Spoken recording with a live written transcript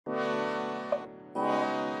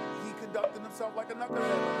off like a knucklehead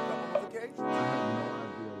on a couple of occasions. I have no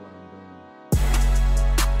idea what I'm doing.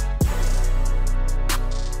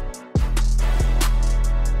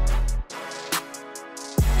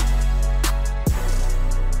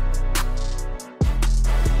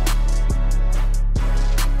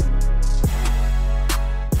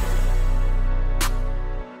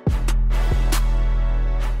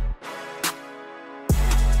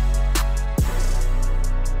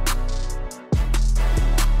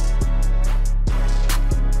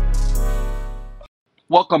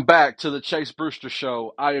 Welcome back to the Chase Brewster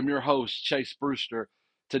Show. I am your host, Chase Brewster.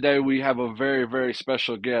 Today we have a very, very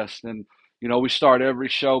special guest. And, we start every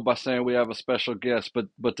show by saying we have a special guest,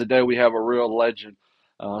 but today we have a real legend,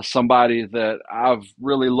 somebody that I've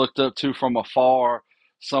really looked up to from afar,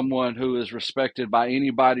 someone who is respected by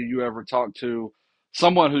anybody you ever talk to,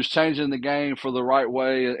 someone who's changing the game for the right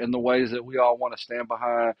way in the ways that we all want to stand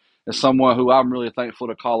behind, and someone who I'm really thankful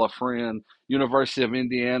to call a friend. University of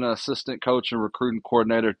Indiana assistant coach and recruiting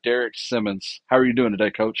coordinator Derek Simmons. How are you doing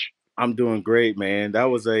today, Coach? I'm doing great, man. That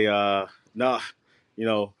was a no, you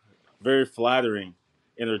know, very flattering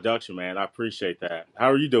introduction, man. I appreciate that.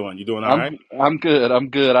 How are you doing? You doing all right? I'm good. I'm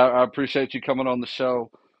good. I appreciate you coming on the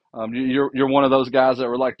show. You're one of those guys that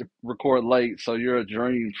would like to record late, so you're a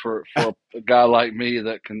dream for a guy like me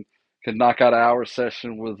that can knock out an hour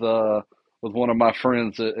session with one of my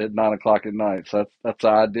friends at 9 o'clock at night. So that's an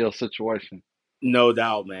ideal situation. No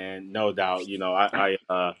doubt, man. No doubt.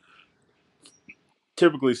 I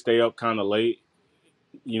typically stay up kind of late.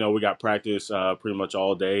 We got practice pretty much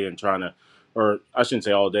all day and trying to, or I shouldn't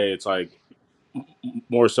say all day. It's like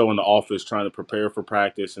more so in the office trying to prepare for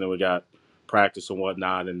practice, and then we got practice and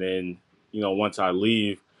whatnot. And then once I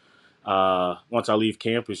leave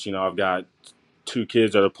campus, I've got two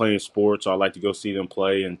kids that are playing sports, so I like to go see them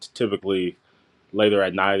play. And typically later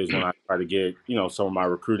at night is when I try to get some of my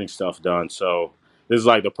recruiting stuff done. So this is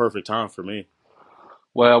like the perfect time for me.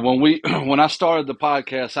 Well, when I started the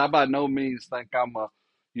podcast, I by no means think I'm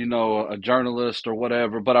a journalist or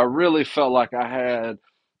whatever, but I really felt like I had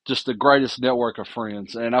just the greatest network of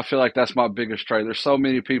friends, and I feel like that's my biggest trait. There's so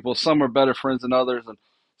many people, some are better friends than others, and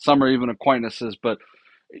some are even acquaintances, but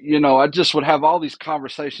I just would have all these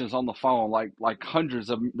conversations on the phone, like hundreds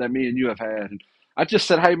of that me and you have had. And I just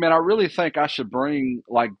said, hey man, I really think I should bring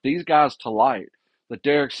like these guys to light, the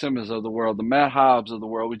Derek Simmons of the world, the Matt Hobbs of the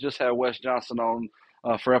world. We just had Wes Johnson on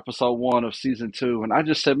for episode 1 of season 2, and I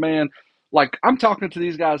just said, man, like I'm talking to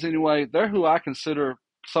these guys anyway. They're who I consider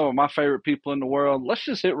some of my favorite people in the world. Let's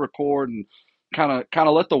just hit record and kind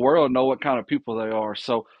of let the world know what kind of people they are.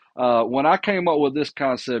 So when I came up with this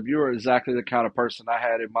concept, you were exactly the kind of person I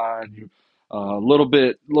had in mind. You little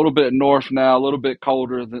bit north now, a little bit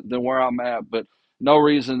colder than where I'm at, but no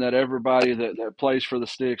reason that everybody that plays for the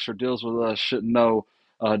Sticks or deals with us shouldn't know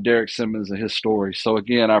Derek Simmons and his story. So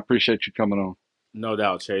again, I appreciate you coming on. No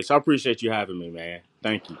doubt, Chase. I appreciate you having me, man.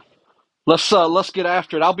 Thank you. Let's get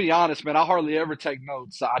after it. I'll be honest, man. I hardly ever take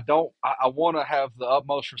notes. I don't. I want to have the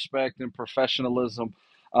utmost respect and professionalism,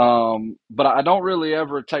 but I don't really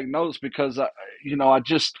ever take notes because I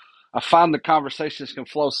find the conversations can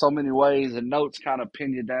flow so many ways, and notes kind of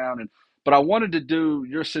pin you down. But I wanted to do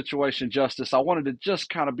your situation justice. I wanted to just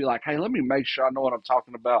kind of be like, hey, let me make sure I know what I'm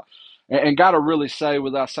talking about, and got to really say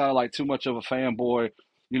without sounding like too much of a fanboy.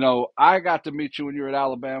 I got to meet you when you were at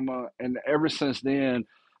Alabama, and ever since then.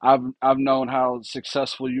 I've known how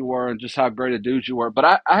successful you were and just how great a dude you were. But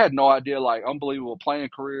I had no idea, like, unbelievable playing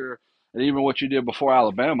career and even what you did before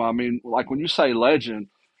Alabama. I mean, like, when you say legend,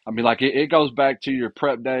 I mean, like, it goes back to your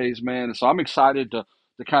prep days, man. And so I'm excited to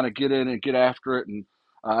kind of get in and get after it. And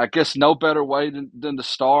I guess no better way than to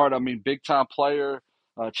start. I mean, big time player,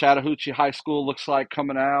 Chattahoochee High School looks like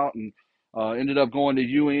coming out and ended up going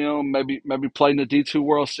to UM, maybe played in the D2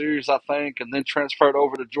 World Series, I think, and then transferred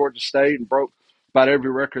over to Georgia State and broke about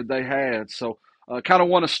every record they had. So kind of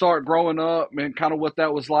want to start growing up and kind of what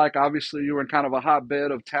that was like. Obviously, you were in kind of a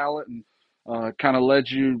hotbed of talent and kind of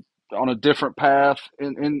led you on a different path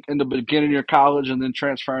in the beginning of your college and then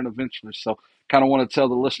transferring eventually. So kind of want to tell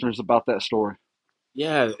the listeners about that story.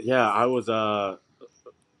 Yeah, yeah. I was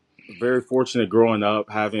very fortunate growing up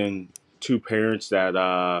having two parents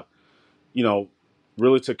that you know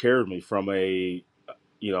really took care of me from a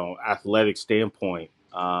athletic standpoint.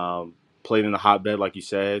 Played in the hotbed, like you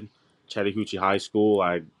said, Chattahoochee High School.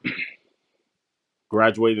 I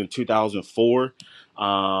graduated in 2004.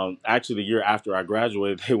 Actually, the year after I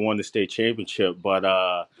graduated, they won the state championship. But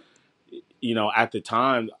at the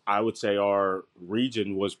time, I would say our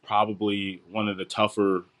region was probably one of the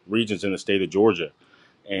tougher regions in the state of Georgia,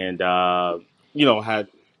 and had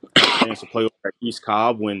a chance to play over at East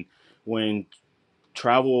Cobb when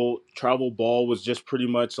travel ball was just pretty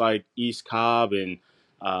much like East Cobb and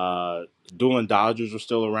Doolin Dodgers were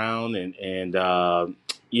still around and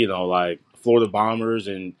like Florida Bombers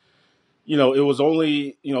and it was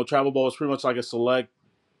only travel ball was pretty much like a select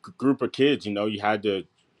group of kids. You had to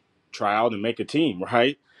try out and make a team,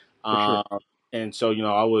 right? For sure. And so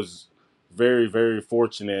I was very very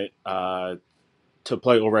fortunate to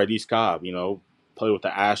play over at East Cobb. Play with the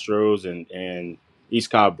Astros and East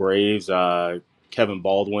Cobb Braves. Kevin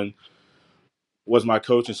Baldwin was my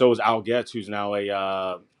coach, and so was Al Getz, who's now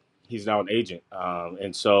he's now an agent.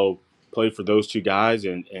 And so played for those two guys,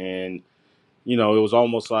 and it was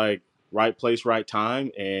almost like right place, right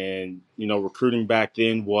time. And recruiting back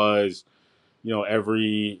then was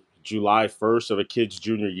every July 1st of a kid's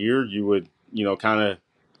junior year, you would kind of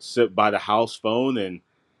sit by the house phone and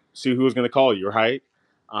see who was going to call you, right?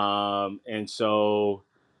 And so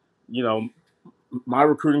you know my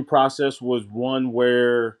recruiting process was one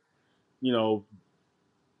where you know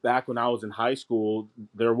back when I was in high school,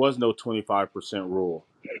 there was no 25% rule.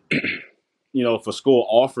 If a school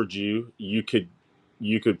offered you, you could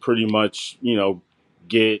pretty much,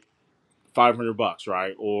 get $500,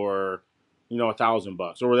 right? Or,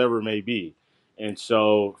 $1,000 or whatever it may be. And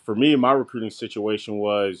so for me, my recruiting situation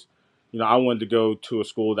was, I wanted to go to a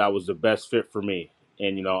school that was the best fit for me.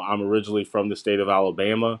 And, I'm originally from the state of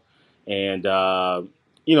Alabama. And, I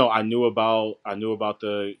knew about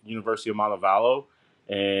the University of Montevallo.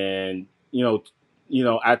 And,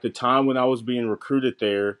 at the time when I was being recruited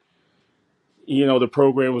there, the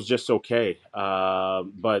program was just okay.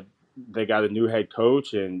 But they got a new head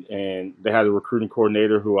coach and they had a recruiting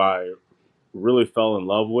coordinator who I really fell in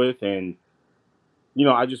love with. And,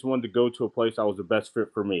 I just wanted to go to a place that was the best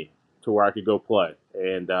fit for me to where I could go play.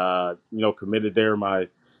 And, committed there my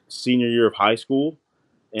senior year of high school.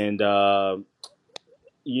 And, 2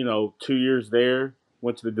 years there,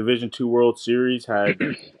 went to the Division II World Series, had,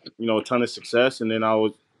 a ton of success. And then I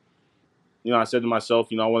said to myself,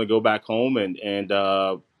 I want to go back home and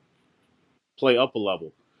play up a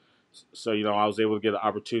level. So, I was able to get an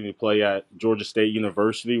opportunity to play at Georgia State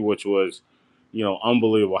University, which was,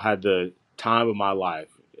 unbelievable. I had the time of my life.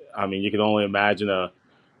 I mean, you can only imagine a,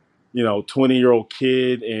 20-year-old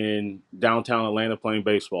kid in downtown Atlanta playing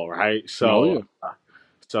baseball, right? Oh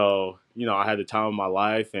So, yeah. I had the time of my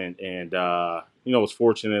life and was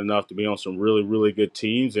fortunate enough to be on some really, really good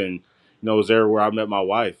teams. And, it was there where I met my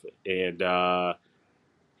wife. And, had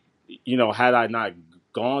I not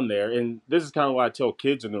gone there, and this is kind of what I tell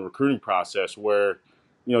kids in the recruiting process, where,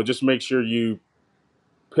 just make sure you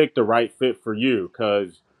pick the right fit for you.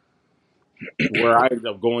 Because where I ended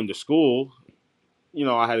up going to school,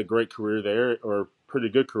 I had a great career there, or pretty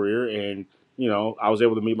good career, and I was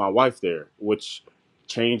able to meet my wife there, which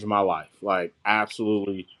changed my life, like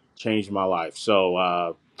absolutely changed my life.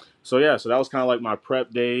 So yeah, so that was kind of like my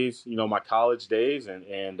prep days, my college days, and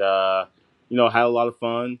had a lot of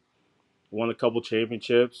fun, won a couple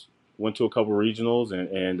championships, went to a couple regionals,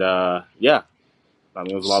 and yeah, I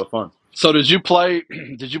mean it was a lot of fun. So did you play?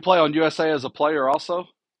 Did you play on USA as a player also?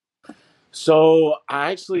 So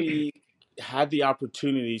I actually had the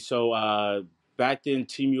opportunity. So back then,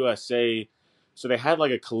 Team USA, so they had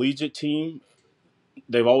like a collegiate team.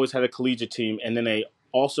 They've always had a collegiate team, and then they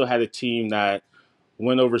also had a team that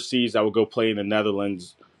went overseas that would go play in the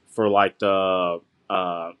Netherlands for like the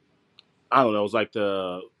I don't know, it was like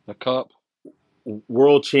the The Cup.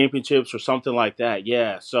 World Championships or something like that.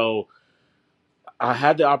 Yeah. So I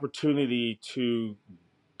had the opportunity to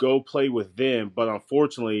go play with them, but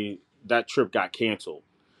unfortunately, that trip got canceled.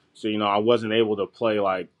 So I wasn't able to play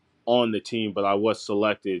like on the team, but I was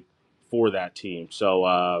selected for that team. So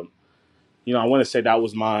I want to say that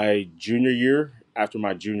was my junior year. After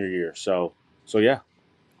my junior year, so yeah.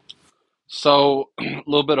 So a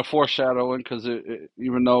little bit of foreshadowing because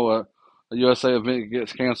even though a USA event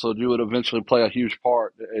gets canceled, you would eventually play a huge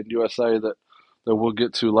part in USA that we'll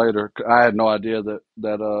get to later. I had no idea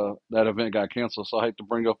that event got canceled, so I hate to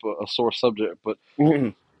bring up a sore subject, but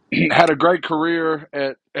Mhm. had a great career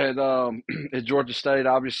at at Georgia State.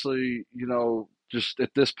 Obviously, just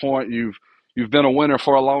at this point, you've been a winner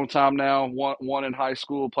for a long time now. One in high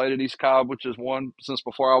school, played at East Cobb, which is one since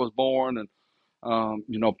before I was born, and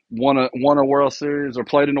won a World Series or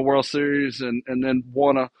played in the World Series, and then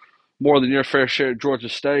won a more than your fair share at Georgia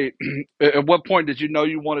State. At what point did you know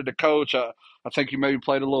you wanted to coach? I think you maybe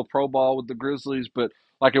played a little pro ball with the Grizzlies, but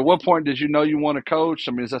like at what point did you know you want to coach?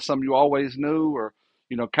 I mean, is that something you always knew, or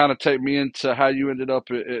kind of take me into how you ended up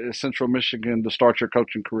at Central Michigan to start your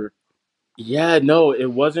coaching career? Yeah, no,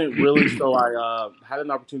 it wasn't really. So I had an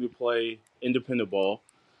opportunity to play independent ball,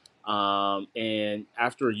 and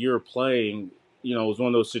after a year of playing, it was one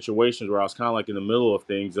of those situations where I was kind of like in the middle of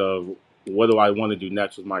things of what do I want to do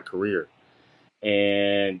next with my career.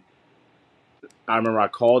 And I remember I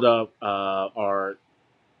called up our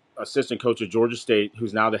assistant coach at Georgia State,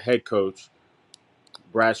 who's now the head coach,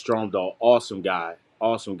 Brad Stromdahl. Awesome guy,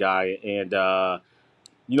 and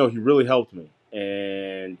he really helped me.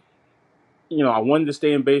 And I wanted to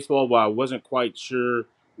stay in baseball, but I wasn't quite sure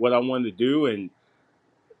what I wanted to do. And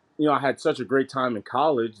I had such a great time in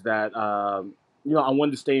college that I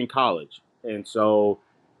wanted to stay in college. And so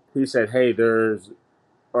he said, "Hey,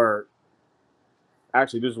 or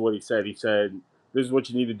actually, this is what he said. He said, this is what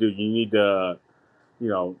you need to do. You need to, you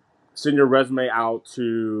know, send your resume out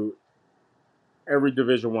to every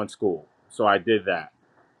Division One school." So I did that,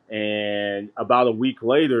 and about a week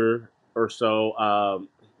later or so,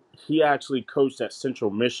 he actually coached at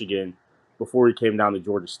Central Michigan before he came down to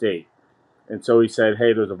Georgia State. And so he said,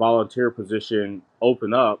 "Hey, there's a volunteer position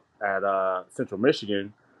open up at Central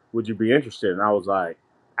Michigan. Would you be interested?" And I was like,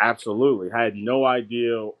 "Absolutely." I had no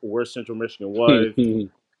idea where Central Michigan was.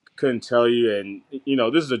 Couldn't tell you. And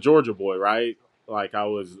this is a Georgia boy, right? Like, I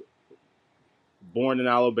was born in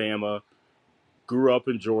Alabama, grew up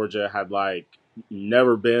in Georgia, had like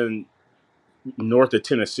never been north of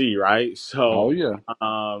Tennessee, right? Oh So, yeah.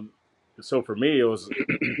 um, so for me, it was,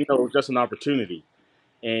 just an opportunity,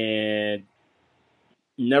 and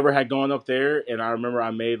never had gone up there. And I remember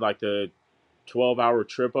I made like the 12-hour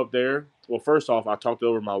trip up there. Well, first off, I talked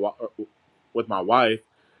over with my wife.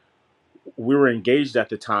 We were engaged at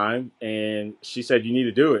the time, and she said, "You need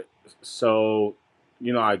to do it." So,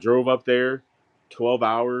 I drove up there, 12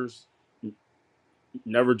 hours,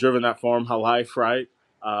 never driven that far in my life, right?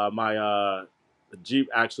 My Jeep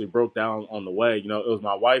actually broke down on the way. It was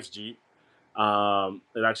my wife's Jeep.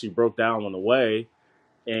 It actually broke down on the way.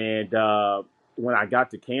 And when I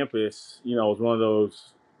got to campus, it was one of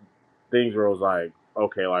those things where it was like,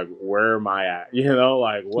 okay, like, where am I at?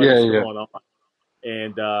 Like, what Yeah, is yeah. going on?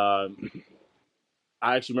 And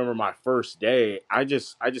I actually remember my first day. I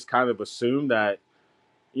just kind of assumed that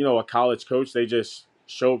a college coach, they just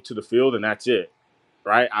show up to the field and that's it,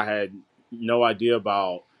 right? I had no idea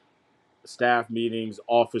about staff meetings,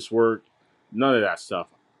 office work, none of that stuff.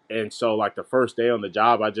 And so, like, the first day on the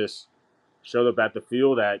job, I just showed up at the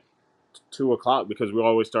field at 2 o'clock because we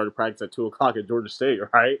always started practice at 2 o'clock at Georgia State,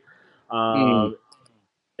 right? Mm. Um,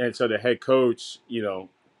 and so the head coach,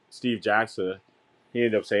 Steve Jackson, he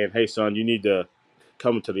ended up saying, "Hey, son, you need to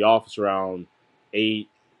come into the office around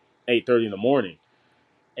 8:30 in the morning."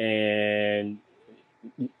 And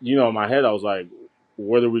in my head, I was like,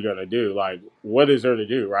 "What are we gonna do? Like, what is there to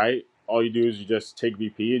do? Right? All you do is you just take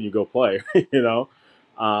VP and you go play." you know.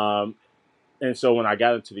 Um, and so when I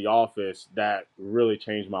got into the office, that really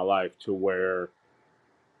changed my life to where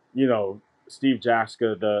you know Steve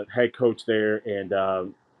Jaska, the head coach there,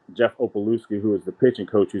 and Jeff Opalewski, who is the pitching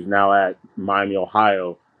coach, who's now at Miami,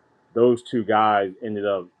 Ohio. Those two guys ended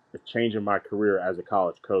up changing my career as a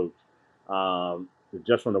college coach.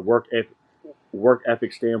 Just from the work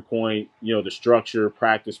ethic standpoint, the structure,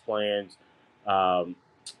 practice plans. Um,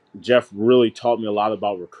 Jeff really taught me a lot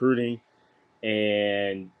about recruiting,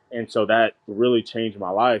 and so that really changed my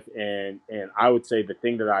life. And I would say the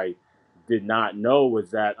thing that I did not know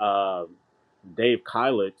was that Dave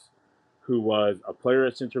Kylitz, who was a player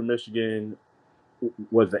at Central Michigan,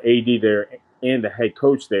 was the AD there and the head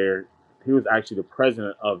coach there. He was actually the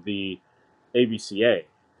president of the ABCA.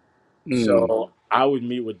 Mm. So I would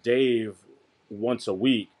meet with Dave once a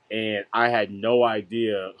week, and I had no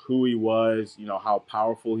idea who he was, how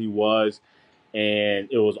powerful he was. And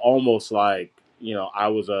it was almost like, I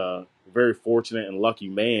was a very fortunate and lucky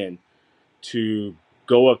man to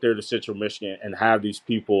go up there to Central Michigan and have these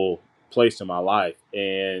people placed in my life.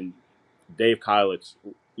 And Dave Kylitz,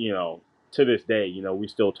 you know, to this day, we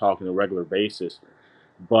still talk on a regular basis.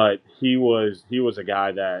 But he was a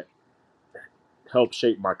guy that helped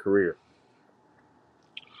shape my career.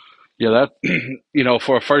 Yeah, that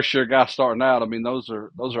for a first year guy starting out, I mean, those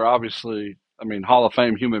are obviously, I mean, Hall of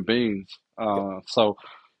Fame human beings. So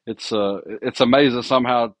it's amazing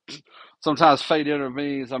somehow. Sometimes fate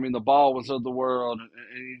intervenes. I mean, the Baldwins of the world, and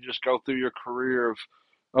you just go through your career of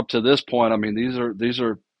up to this point. I mean, these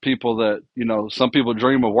are people that some people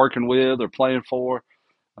dream of working with or playing for.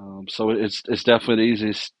 So it's definitely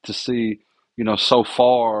easy to see so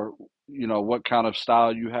far what kind of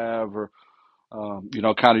style you have or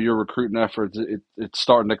kind of your recruiting efforts, it's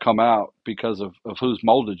starting to come out because of who's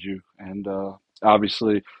molded you. And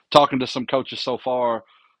obviously, talking to some coaches so far,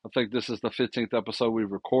 I think this is the 15th episode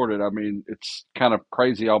we've recorded. I mean, it's kind of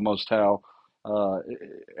crazy almost how uh,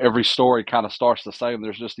 every story kind of starts the same.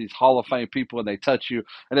 There's just these Hall of Fame people, and they touch you,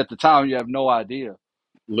 and at the time you have no idea.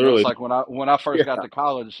 You know, it's Literally, like when I first got yeah, to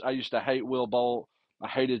college, I used to hate Will Bolt. I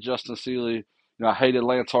hated Justin Seeley. You know, I hated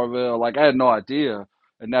Lance Harville. Like I had no idea.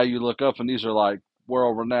 And now you look up, and these are like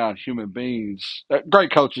world renowned human beings,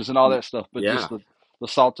 great coaches and all that stuff, but just yeah. the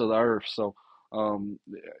salt of the earth. So, um,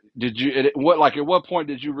 did you what like at what point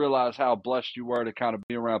did you realize how blessed you were to kind of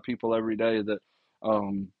be around people every day that,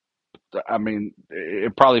 um, I mean,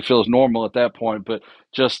 it probably feels normal at that point, but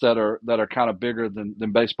just that are kind of bigger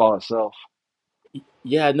than baseball itself.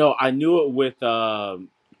 Yeah, no, I knew it with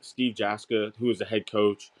Steve Jaska, who was the head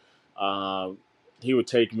coach. Um, he would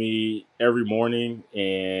take me every morning,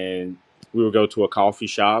 and we would go to a coffee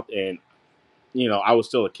shop. And I was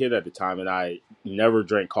still a kid at the time, and I never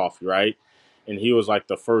drank coffee, right? And he was like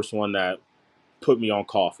the first one that put me on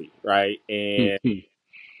coffee, right? And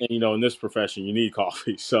in this profession, you need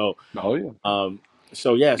coffee. So, Oh yeah. um,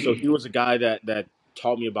 so yeah, so he was a guy that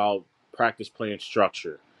taught me about practice plan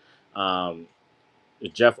structure. Um,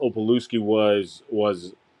 Jeff Opalewski was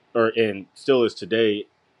or and still is today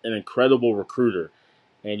an incredible recruiter.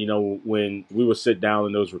 And when we would sit down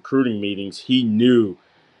in those recruiting meetings, he knew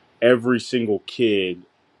every single kid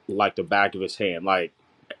like the back of his hand. Like,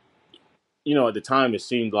 at the time it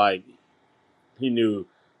seemed like he knew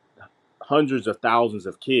hundreds of thousands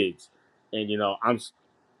of kids. And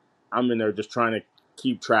I'm in there just trying to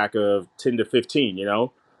keep track of 10 to 15,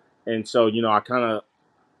 And so, I kind of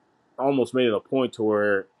almost made it a point to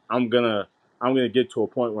where I'm gonna get to a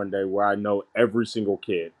point one day where I know every single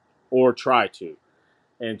kid or try to.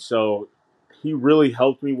 And so he really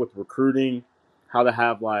helped me with recruiting, how to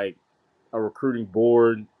have like a recruiting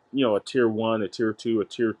board, a tier one, a tier two, a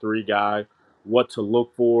tier three guy, what to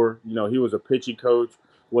look for. He was a pitching coach,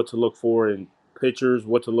 what to look for in pitchers,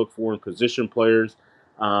 what to look for in position players.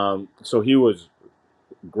 So he was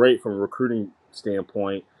great from a recruiting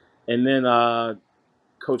standpoint. And then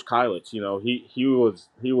Coach Kylitz, he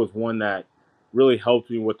was one that really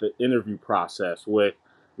helped me with the interview process. With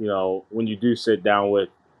when you do sit down with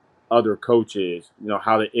other coaches,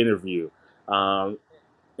 how to interview. Um,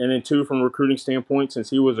 and then too, from a recruiting standpoint, since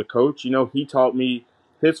he was a coach, he taught me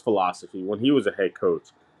his philosophy when he was a head coach,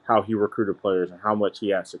 how he recruited players and how much he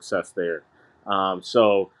had success there.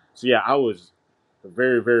 So yeah, I was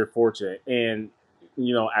very, very fortunate. And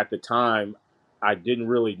at the time, I didn't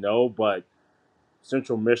really know, but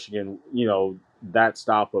Central Michigan, that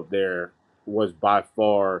stop up there was by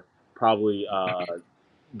far probably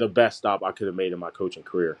the best stop I could have made in my coaching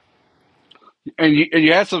career. And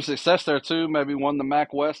you had some success there too. Maybe won the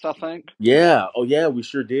MAC West, I think. Yeah. Oh, yeah. We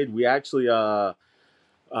sure did. We actually.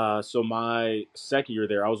 So my second year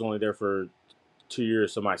there, I was only there for 2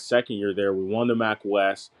 years. So my second year there, we won the MAC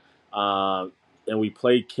West, and we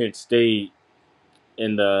played Kent State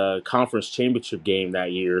in the conference championship game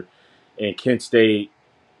that year, and Kent State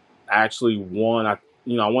actually won. I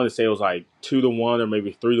want to say it was like 2-1 or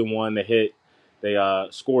maybe 3-1. They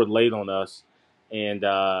scored late on us, and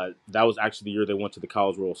that was actually the year they went to the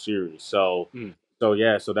College World Series. So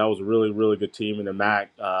yeah, so that was a really, really good team. And the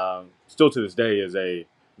MAC, still to this day, is a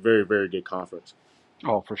very, very good conference.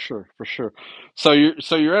 Oh, for sure, for sure. So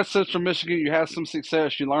you're at Central Michigan. You have some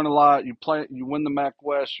success. You learn a lot. You win the MAC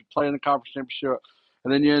West. You play in the conference championship,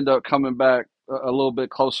 and then you end up coming back a little bit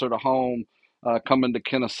closer to home, coming to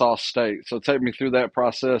Kennesaw State. So take me through that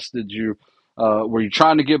process. Were you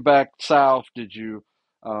trying to get back south?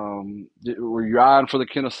 Were you eyeing for the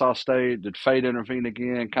Kennesaw State? Did fate intervene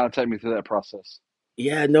again? Kind of take me through that process.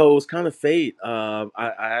 Yeah, no, it was kind of fate. I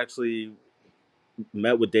actually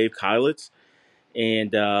met with Dave Kylitz,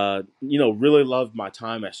 and really loved my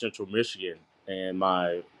time at Central Michigan. And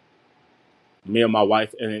me and my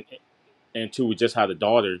wife, and two, we just had a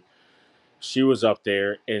daughter. She was up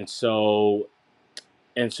there, and so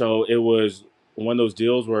it was one of those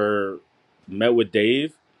deals where met with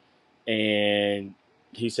Dave, and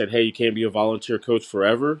he said, "Hey, you can't be a volunteer coach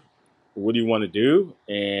forever. What do you want to do?"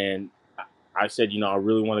 And I said, "I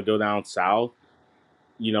really want to go down south.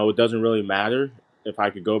 It doesn't really matter if I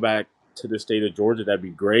could go back to the state of Georgia. That'd be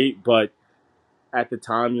great." But at the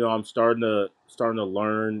time, I'm starting to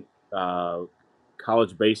learn uh,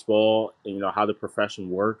 college baseball and how the profession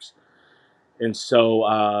works. And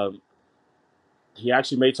so he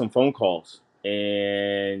actually made some phone calls,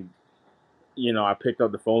 and I picked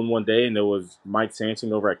up the phone one day, and there was Mike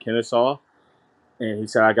Sansing over at Kennesaw, and he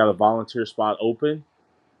said, "I got a volunteer spot open.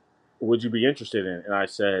 Would you be interested in it?" And I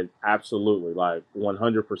said, "Absolutely, like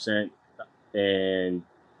 100%." And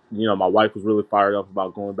my wife was really fired up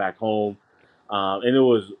about going back home, and it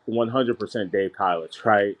was 100% Dave Kylitz,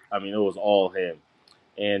 right? I mean, it was all him.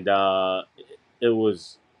 And it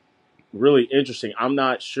was really interesting. I'm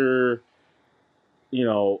not sure, you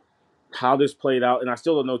know, how this played out, and I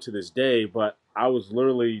still don't know to this day. But I was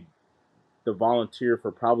literally the volunteer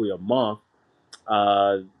for probably a month.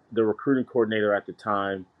 Uh, the recruiting coordinator at the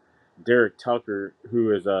time, Derek Tucker,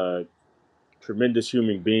 who is a tremendous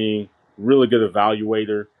human being, really good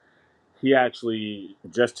evaluator. He actually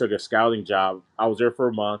just took a scouting job. I was there for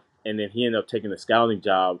a month, and then he ended up taking a scouting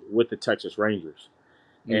job with the Texas Rangers.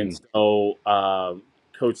 And Mm. so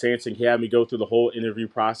Coach Sansing, he had me go through the whole interview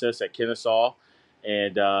process at Kennesaw,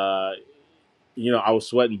 and I was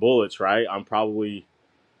sweating bullets. Right, I'm probably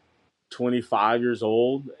 25 years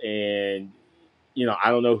old, and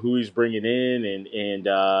I don't know who he's bringing in, and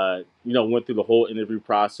went through the whole interview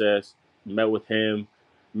process, met with him,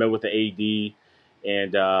 met with the AD,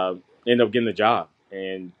 and ended up getting the job,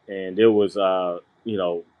 and it was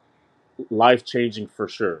life changing for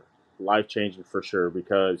sure,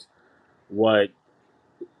 because what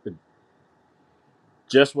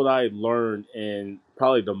what I learned in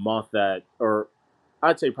probably the month that, or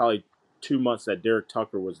I'd say probably 2 months that Derek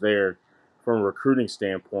Tucker was there from a recruiting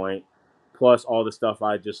standpoint, plus all the stuff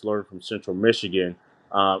I just learned from Central Michigan,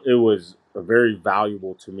 it was very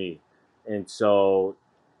valuable to me. And so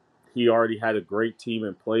he already had a great team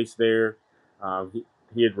in place there.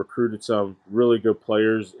 He had recruited some really good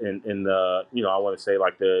players in the, I want to say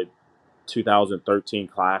like the 2013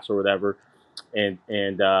 class or whatever. And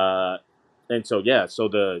so yeah, so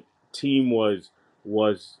the team was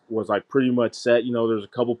like pretty much set. There's a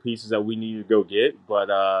couple pieces that we needed to go get,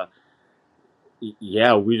 but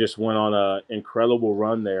yeah, we just went on an incredible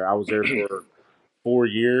run there. I was there for 4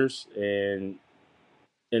 years, and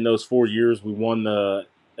in those 4 years, we won the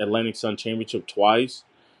Atlantic Sun Championship twice.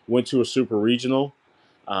 Went to a super regional.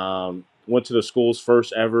 Went to the school's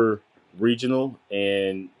first ever regional,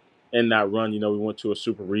 and in that run, we went to a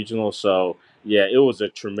super regional. So yeah, it was a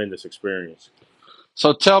tremendous experience.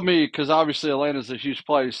 So tell me, because obviously Atlanta's a huge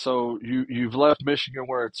place. So you've left Michigan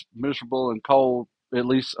where it's miserable and cold at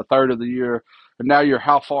least a third of the year, and now you're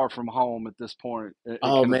how far from home at this point in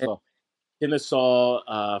Oh man, Kennesaw?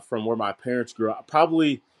 Kennesaw, from where my parents grew up,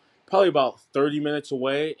 probably about 30 minutes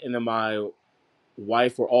away, and then my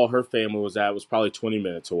wife, where all her family was at, was probably 20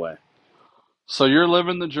 minutes away. So you're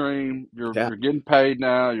living the dream. You're Yeah. you're getting paid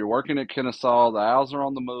now. You're working at Kennesaw. The Owls are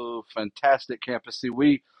on the move. Fantastic campus. See,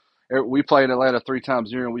 we play in Atlanta 3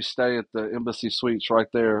 times a year, and we stay at the Embassy Suites right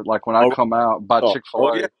there. Like when I Oh, come out by oh, oh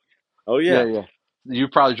Chick-fil-A. yeah. Oh Yeah, yeah. yeah.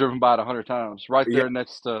 You've probably driven by it 100 times, right Yeah. there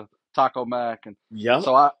next to Taco Mac, and Yep.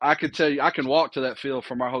 so I could tell you I can walk to that field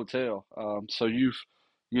from our hotel. So you've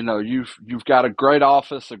got a great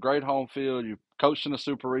office, a great home field. You've coached in a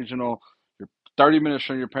super regional. You're 30 minutes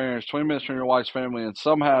from your parents, 20 minutes from your wife's family, and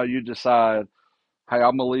somehow you decide, hey,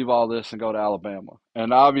 I'm gonna leave all this and go to Alabama.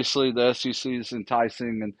 And obviously the SEC is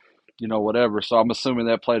enticing, and whatever. So I'm assuming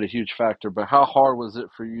that played a huge factor. But how hard was it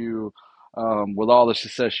for you, with all the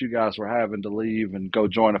success you guys were having, to leave and go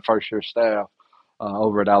join a first year staff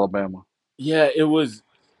over at Alabama? Yeah, it was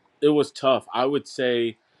tough. I would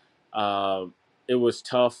say it was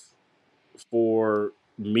tough for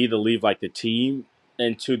me to leave like the team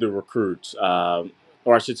and to the recruits, or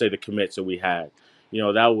I should say the commits that we had.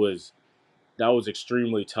 That was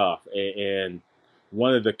extremely tough. And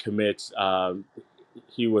one of the commits,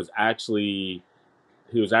 he was actually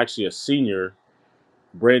a senior,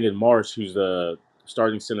 Brandon Marsh, who's the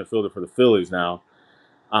starting center fielder for the Phillies now.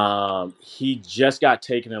 He just got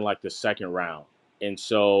taken in like the second round, and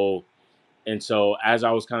so as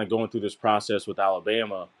I was kind of going through this process with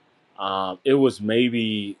Alabama, it was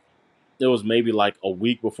maybe like a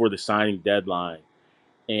week before the signing deadline,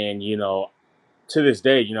 and to this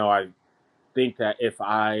day, I think that if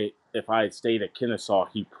I had stayed at Kennesaw,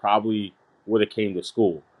 he probably would have came to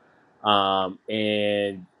school.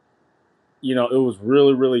 And it was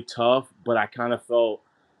really really tough, but I kind of felt,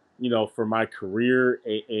 for my career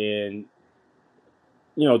and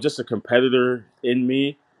just a competitor in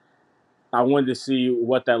me, I wanted to see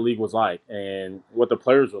what that league was like and what the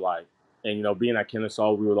players were like. And being at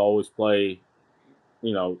Kennesaw, we would always play,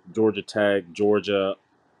 Georgia Tech, Georgia,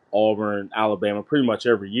 Auburn, Alabama, pretty much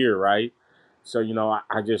every year, right? So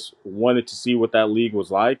I just wanted to see what that league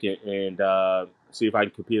was like, and see if I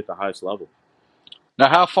can compete at the highest level. Now,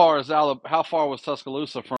 how far was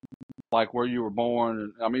Tuscaloosa from like where you were born?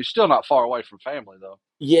 And I mean, you're still not far away from family though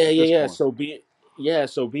Yeah, at yeah, this yeah. point.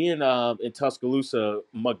 So being in Tuscaloosa,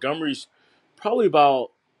 Montgomery's probably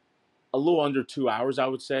about a little under 2 hours, I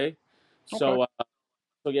would say. Okay. So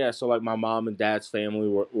yeah, so like my mom and dad's family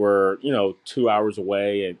were 2 hours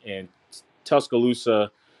away, and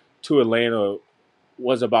Tuscaloosa to Atlanta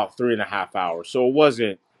was about 3.5 hours. So it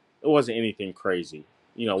wasn't. it wasn't anything crazy.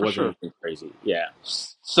 It For wasn't sure. anything crazy. Yeah,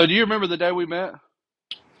 So do you remember the day we met?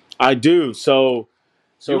 I do. So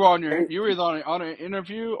You were either on an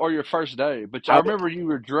interview or your first day, but I I remember you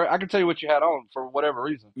were I can tell you what you had on for whatever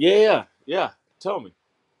reason. yeah. Tell me.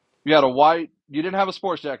 You had a white. You didn't have a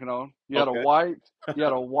sports jacket on. You had a Okay. white. You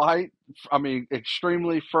had a white. I mean,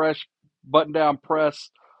 extremely fresh button-down press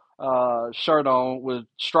shirt on with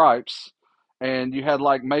stripes, and you had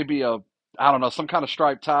like maybe a I don't know some kind of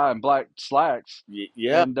striped tie and black slacks.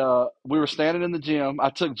 Yeah. And we were standing in the gym. I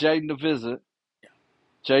took Jaden to visit.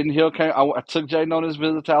 Jaden Hill came. I took Jaden on his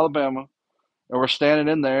visit to Alabama, and we're standing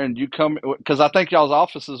in there. And you come because I think y'all's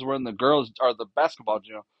offices were in the girls or the basketball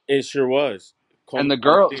gym. It sure was. And the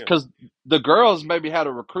girls, Coliseum. because the girls maybe had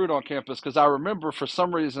a recruit on campus. Because I remember for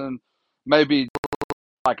some reason, maybe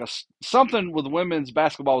like something with women's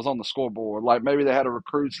basketball was on the scoreboard. Like maybe they had a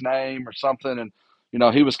recruit's name or something, and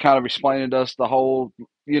he was kind of explaining to us the whole,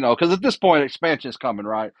 because at this point expansion is coming,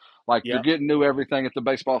 right? Like you're Yep. getting new everything at the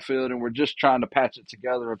baseball field, and we're just trying to patch it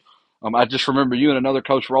together. I just remember you and another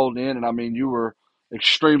coach rolled in, and I mean you were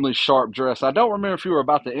extremely sharp dressed. I don't remember if you were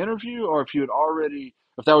about to interview or if you had already,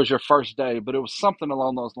 if that was your first day, but it was something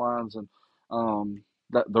along those lines, and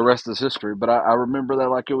that the rest is history. But I remember that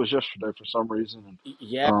like it was yesterday for some reason, and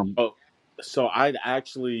Yeah. Oh, so I'd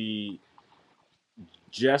actually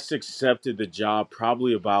just accepted the job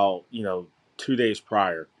probably about 2 days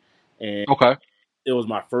prior, and okay. it was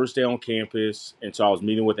my first day on campus, and so I was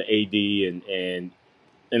meeting with the AD and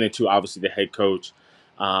then too obviously the head coach.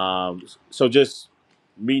 So just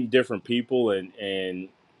meeting different people, and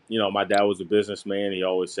my dad was a businessman. He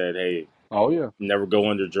always said, "Hey, Oh yeah. never go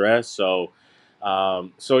underdressed." So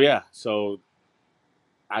yeah, so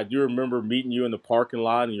I do remember meeting you in the parking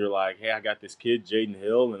lot, and you're like, "Hey, I got this kid, Jaden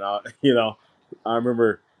Hill," and I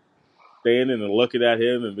remember standing and looking at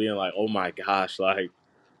him and being like, "Oh my gosh, like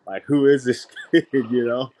who is this kid?"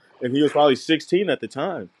 And he was probably 16 at the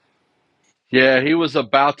time. Yeah, he was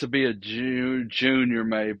about to be a junior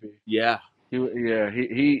maybe. Yeah.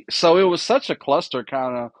 He so it was such a cluster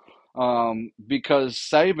kind of because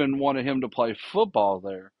Saban wanted him to play football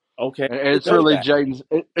there. Okay. And Who does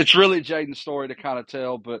that? it's really Jaden's story to kind of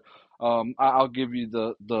tell, but I'll give you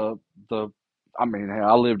the I mean, hey,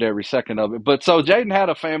 I lived every second of it. But so Jaden had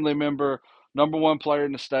a family member, number one player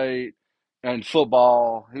in the state and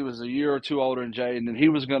football. He was a year or two older than Jaden, and he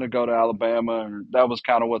was going to go to Alabama, and that was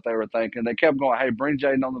kind of what they were thinking. They kept going, "Hey, bring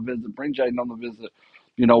Jaden on the visit, bring Jaden on the visit,"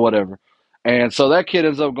 whatever. And so that kid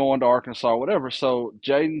ends up going to Arkansas, or whatever. So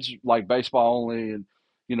Jaden's like baseball only, and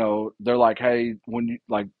they're like, "Hey, when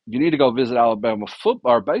you need to go visit Alabama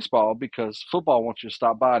football or baseball because football wants you to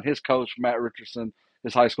stop by." And his coach, Matt Richardson,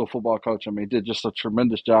 his high school football coach, I mean, did just a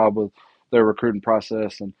tremendous job with their recruiting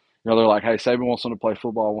process. And they're like, "Hey, Saban wants him to play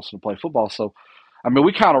football, wants him to play football." So, I mean,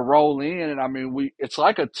 we kind of roll in, and I mean, it's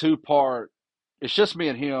like a two part. It's just me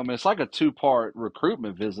and him. It's like a two-part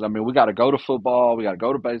recruitment visit. I mean, we got to go to football, we got to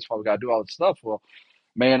go to baseball, we got to do all this stuff. Well,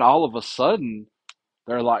 man, all of a sudden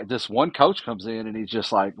they're like this one coach comes in and he's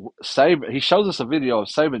just like Saban. He shows us a video of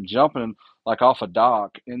Saban jumping like off a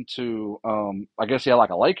dock into I guess he had like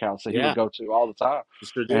a lake house that he would Yeah, go to all the time. he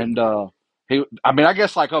sure did. And I mean I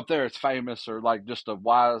guess like up there it's famous or like just a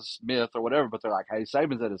wise myth or whatever, but they're like, "Hey,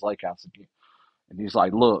 Saban's at his lake house again." And he's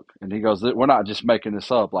like, "Look," and he goes, "We're not just making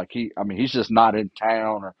this up. Like I mean, he's just not in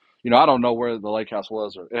town, or I don't know where the lake house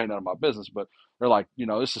was, or it ain't none of my business." But they're like,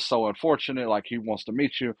 "This is so unfortunate. Like he wants to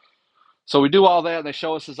meet you." So we do all that, and they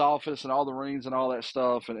show us his office and all the rings and all that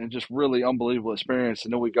stuff, and just really unbelievable experience.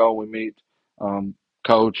 And then we go and we meet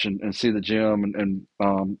coach and see the gym and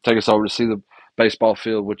take us over to see the baseball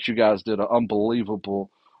field, which you guys did an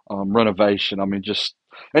unbelievable renovation. I mean, just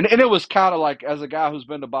and it was kind of like as a guy who's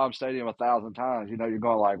been to Bob Stadium 1,000 times, you're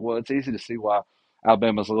going like, well, it's easy to see why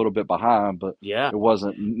Alabama's a little bit behind, but Yeah, it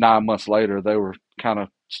wasn't 9 months later. They were kind of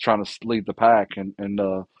trying to lead the pack and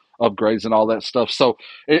upgrades and all that stuff. So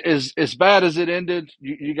as bad as it ended,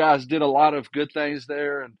 you guys did a lot of good things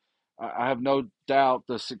there, and I have no doubt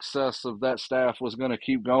the success of that staff was going to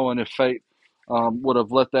keep going if fate would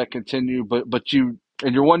have let that continue. But you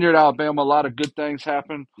in your 1 year at Alabama, a lot of good things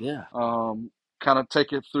happened. yeah, Um, kind of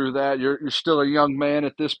take it through that. You're still a young man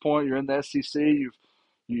at this point. You're in the SEC.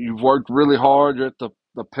 You've worked really hard. You're at the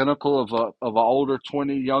pinnacle of an older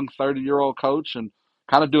 20, young 30-year-old coach, and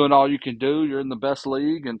kind of doing all you can do. You're in the best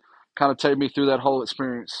league, and kind of take me through that whole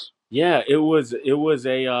experience. yeah. It was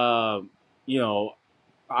a you know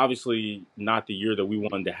obviously not the year that we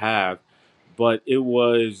wanted to have, but it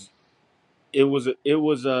was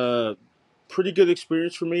a pretty good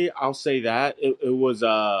experience for me. I'll say that it was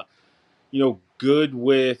good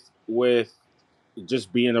with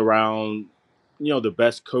just being around the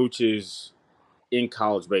best coaches in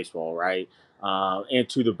college baseball, right? And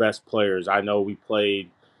to the best players. I know we played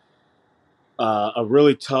a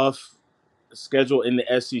really tough schedule in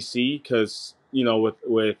the SEC because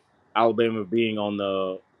with Alabama being on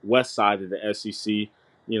the west side of the SEC,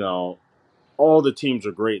 you know all the teams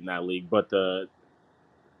are great in that league, but the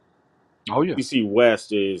Oh yeah. SEC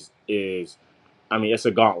West is I mean it's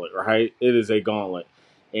a gauntlet, right? It is a gauntlet,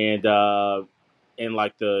 and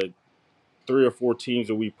like the three or four teams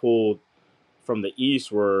that we pulled from the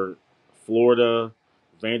East were Florida,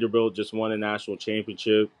 Vanderbilt just won a national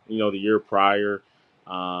championship, the year prior.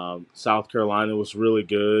 South Carolina was really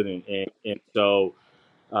good, and so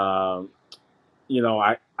um,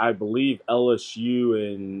 I believe LSU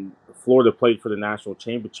and Florida played for the national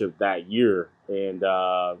championship that year, and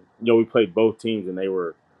we played both teams, and they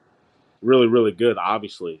were really, really good,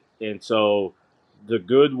 obviously. And so the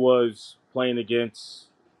good was playing against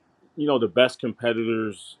the best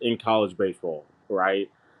competitors in college baseball, right?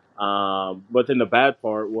 But then the bad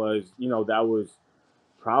part was, that was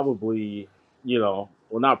probably, well,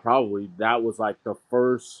 not probably, that was like the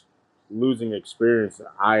first losing experience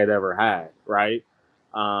I had ever had, right?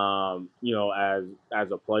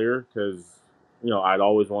 As a player, because I'd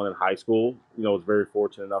always wanted high school. Was very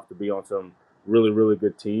fortunate enough to be on some really, really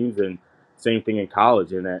good teams, and same thing in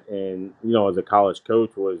college. And as a college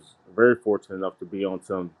coach, was very fortunate enough to be on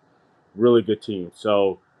some really good teams.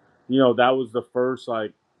 So, that was the first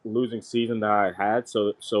like losing season that I had. So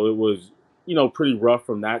it was pretty rough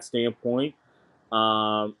from that standpoint.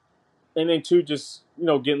 Um, and then two, just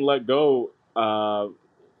getting let go.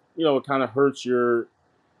 It kind of hurts your,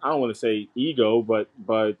 I don't want to say ego, but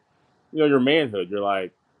your manhood. You're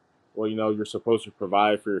like, well, you're supposed to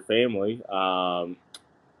provide for your family.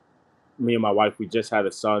 Me and my wife, we just had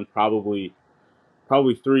a son, probably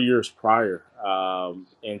 3 years prior,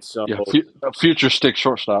 and so Yeah. Future stick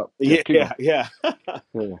shortstop. Yeah. yeah, Keep going. yeah, yeah.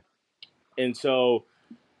 Yeah. And so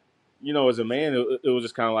as a man, it was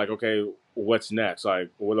just kind of like, okay, what's next? Like,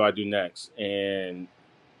 what do I do next? And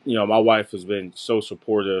my wife has been so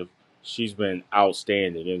supportive. She's been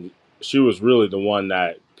outstanding, and she was really the one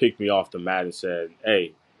that picked me off the mat and said,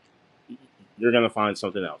 "Hey, you're gonna find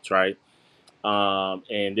something else, right?"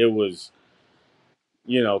 And it was,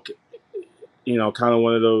 you know, c- kind of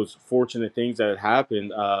one of those fortunate things that had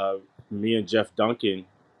happened. Me and Jeff Duncan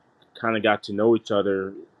kind of got to know each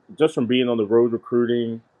other just from being on the road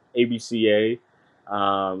recruiting ABCA.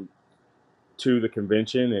 To the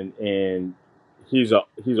convention, and he's a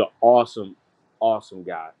awesome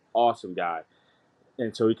guy.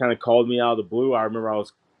 And so he kind of called me out of the blue. I remember I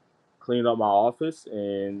was cleaning up my office,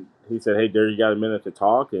 and he said, "Hey, Derek, you got a minute to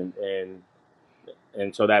talk?" And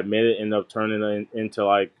so that minute ended up turning into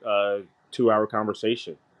like a 2 hour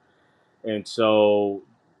conversation. And so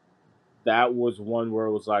that was one where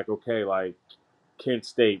it was like, okay, like Kent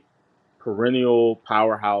State, perennial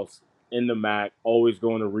powerhouse in the MAC, always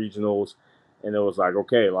going to regionals. And it was like,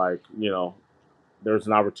 okay, like, there's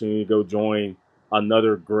an opportunity to go join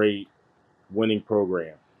another great winning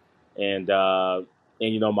program. And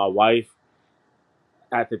my wife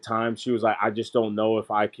at the time, she was like, I just don't know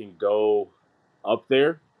if I can go up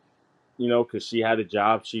there, because she had a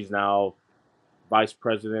job. She's now vice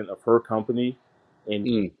president of her company. And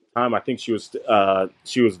Mm. time, I think she was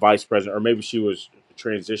vice president, or maybe she was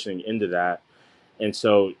transitioning into that. And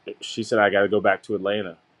so she said, I got to go back to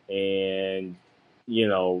Atlanta. And, you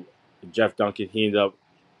know, Jeff Duncan, he ended up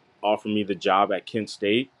offering me the job at Kent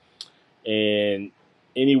State. And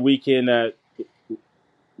any weekend that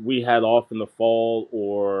we had off in the fall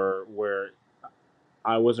or where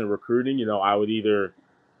I wasn't recruiting, I would either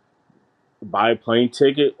buy a plane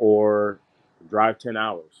ticket or drive 10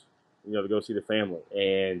 hours, to go see the family.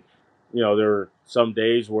 And, there were some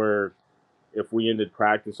days where if we ended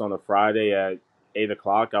practice on a Friday at 8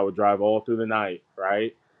 o'clock, I would drive all through the night,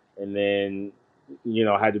 right? And then,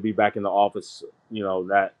 I had to be back in the office,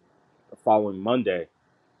 that following Monday.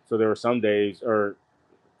 So there were some days or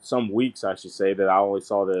some weeks, I should say, that I only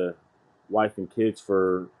saw the wife and kids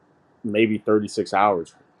for maybe 36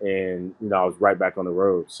 hours. And, I was right back on the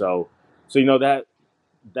road. So, that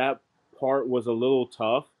part was a little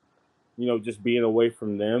tough, just being away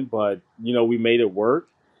from them, but, we made it work.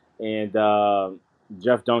 And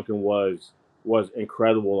Jeff Duncan was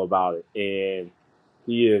incredible about it. And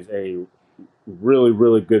he is a really,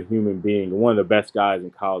 really good human being, one of the best guys in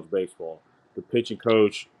college baseball. The pitching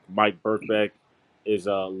coach, Mike Burkbeck, is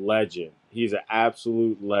a legend. He's an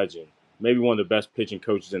absolute legend. Maybe one of the best pitching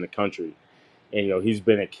coaches in the country. And, he's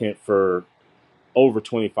been at Kent for over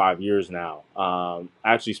 25 years now. I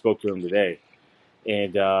actually spoke to him today.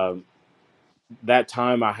 And that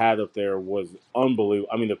time I had up there was unbelievable.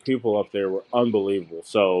 I mean, the people up there were unbelievable.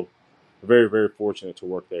 So very, very fortunate to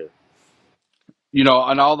work there.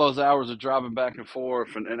 And all those hours of driving back and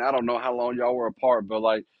forth, and I don't know how long y'all were apart, but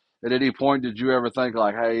like at any point, did you ever think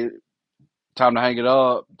like, hey, time to hang it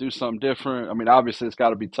up, do something different? I mean, obviously it's got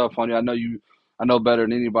to be tough on you. I know better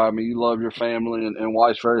than anybody. I mean, you love your family, and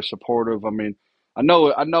wife's very supportive. I mean, I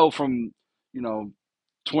know from, you know,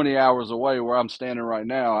 20 hours away where I'm standing right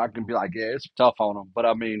now, I can be like, yeah, it's tough on them. But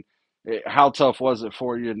I mean, how tough was it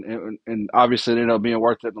for you? And obviously it ended up being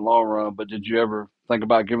worth it in the long run. But did you ever think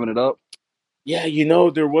about giving it up? Yeah,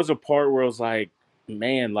 there was a part where I was like,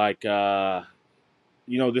 man, like,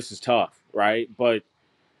 this is tough, right? But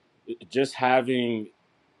just having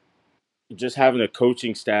just having a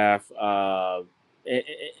coaching staff, and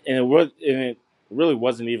it really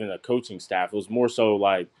wasn't even a coaching staff. It was more so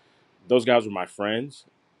like those guys were my friends,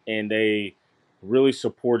 and they really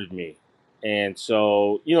supported me. And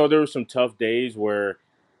so, there were some tough days where,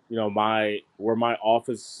 my where my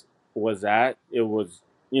office was at. It was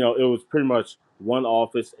pretty much one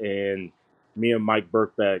office, and me and Mike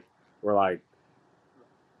Birkbeck were like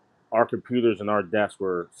our computers and our desks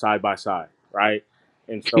were side by side, right?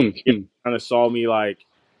 And so he kind of saw me like,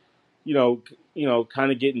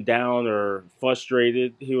 kind of getting down or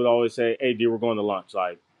frustrated. He would always say, "Hey, D, we're going to lunch.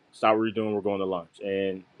 Like, stop what you're doing. We're going to lunch."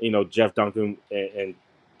 And Jeff Duncan and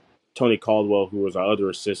Tony Caldwell, who was our other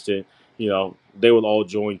assistant, they would all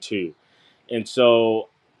join too. And so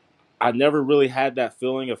I never really had that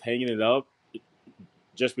feeling of hanging it up,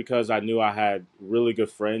 just because I knew I had really good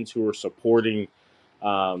friends who were supporting,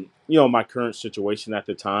 my current situation at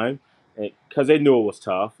the time, because they knew it was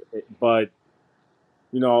tough. But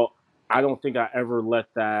you know, I don't think I ever let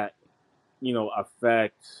that,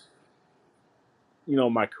 affect,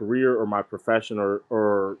 my career or my profession,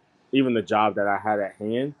 or even the job that I had at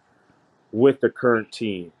hand with the current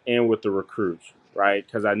team and with the recruits, right?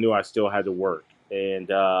 Because I knew I still had to work, and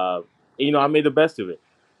I made the best of it.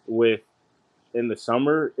 With In the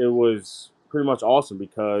summer, it was pretty much awesome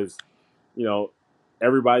because you know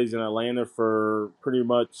everybody's in Atlanta for pretty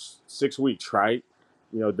much 6 weeks, right?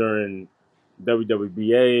 During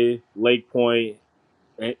WWBA, Lake Point,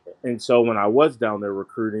 and, and so when I was down there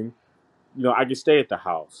recruiting, I could stay at the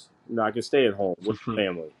house. I could stay at home with the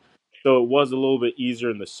family. So it was a little bit easier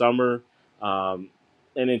in the summer. And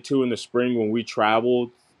then two in the spring when we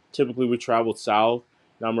traveled. Typically we traveled south.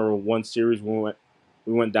 And I remember one series we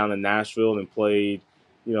went down to Nashville and played,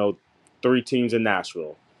 you know, three teams in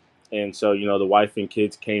Nashville. And so, the wife and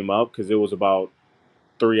kids came up because it was about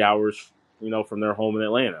 3 hours, from their home in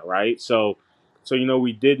Atlanta, right? So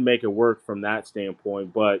we did make it work from that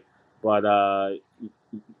standpoint, but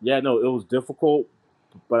yeah, no, it was difficult,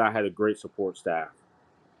 but I had a great support staff.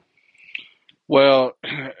 Well,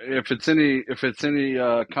 if it's any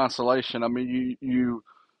consolation, I mean, you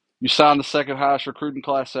signed the second highest recruiting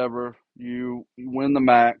class ever. You win the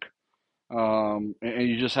MAC, and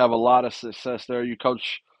you just have a lot of success there. You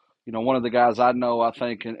coach, one of the guys I know, I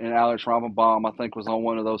think, and Alex Ramabaum, I think, was on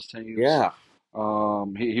one of those teams. Yeah,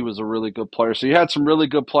 He was a really good player. So you had some really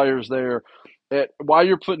good players there. While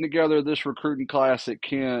you're putting together this recruiting class at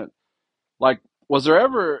Kent, like, was there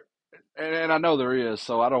ever, and I know there is,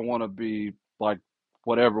 so I don't want to be like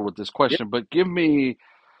whatever with this yeah, question, but give me,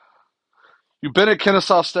 you've been at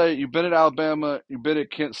Kennesaw State, you've been at Alabama, you've been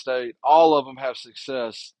at Kent State. All of them have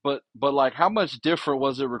success, but like, how much different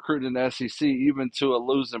was it recruiting in the SEC, even to a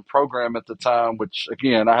losing program at the time? Which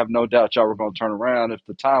again, I have no doubt y'all were going to turn around if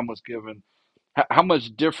the time was given. How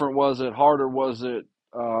much different was it? Harder was it?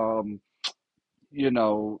 Um, you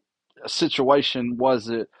know, situation was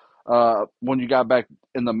it when you got back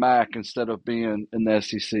in the MAC instead of being in the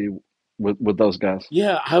SEC with those guys?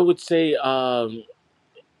 yeah. I would say,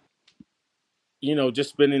 just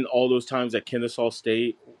spending all those times at Kennesaw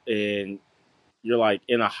State, and you're like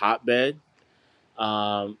in a hotbed,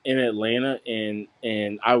 in Atlanta,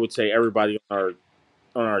 and I would say everybody on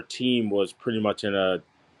our team was pretty much in a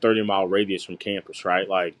 30-mile radius from campus, right?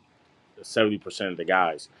 Like 70% of the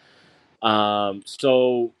guys.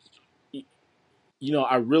 So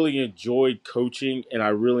I really enjoyed coaching, and I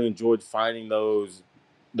really enjoyed finding those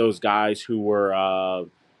guys who were I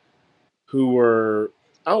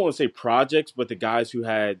don't want to say projects, but the guys who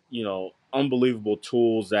had unbelievable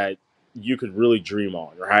tools that you could really dream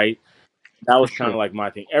on, right? That For was kind of sure. like my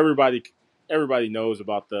thing. Everybody knows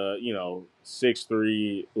about the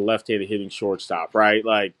 6'3" left-handed hitting shortstop, right?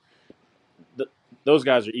 Like th- those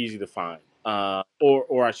guys are easy to find,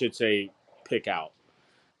 or I should say, pick out.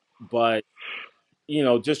 But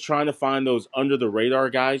just trying to find those under the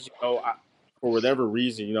radar guys. For whatever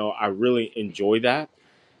reason, I really enjoy that.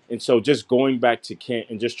 And so just going back to Kent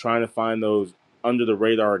and just trying to find those under the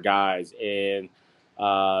radar guys and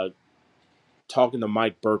uh, talking to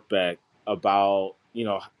Mike Birkbeck about,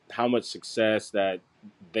 how much success that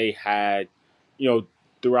they had, you know,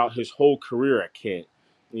 throughout his whole career at Kent.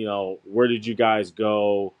 Where did you guys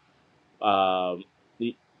go? Um,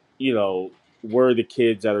 y- you know, where are the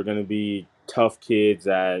kids that are going to be tough kids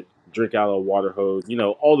that drink out of a water hose?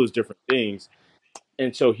 All those different things.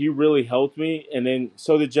 And so he really helped me. And then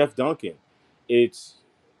so did Jeff Duncan. It's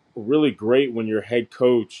really great when your head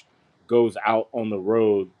coach goes out on the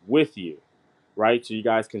road with you, right? So you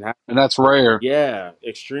guys can have, And that's rare. yeah,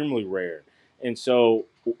 extremely rare. And so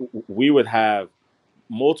we would have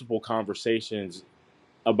multiple conversations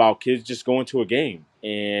about kids just going to a game.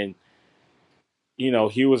 And,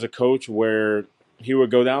 he was a coach where he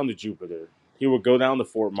would go down to Jupiter, he would go down to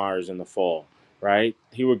Fort Myers in the fall, right?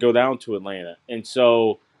 He would go down to Atlanta. And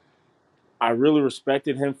so I really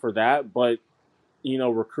respected him for that. But,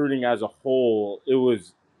 recruiting as a whole, it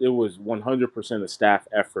was 100% a staff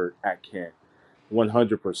effort at Kent.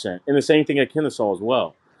 100%. And the same thing at Kennesaw as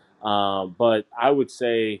well. But I would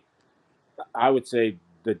say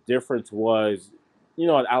the difference was,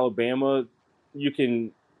 at Alabama, you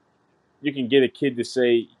can get a kid to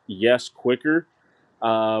say yes quicker.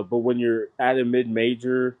 But when you're at a mid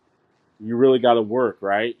major, you really got to work,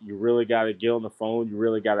 right? You really got to get on the phone. You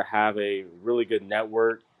really got to have a really good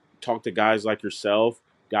network. Talk to guys like yourself,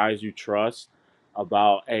 guys you trust,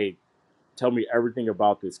 about, hey, tell me everything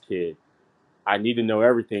about this kid. I need to know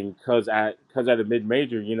everything because at a mid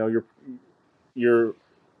major, you're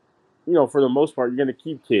for the most part, you're going to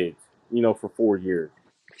keep kids, for 4 years.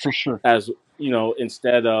 For sure. As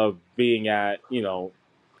instead of being at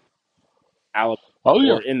Alabama Oh,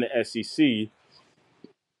 yeah. or in the SEC,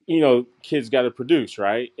 kids got to produce,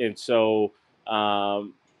 right? And so,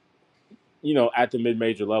 um, at the mid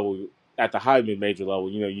major level, at the high mid major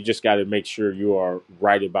level, you just got to make sure you are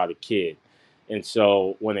right about a kid. And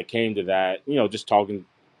so when it came to that, just talking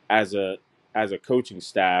as a coaching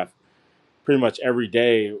staff, pretty much every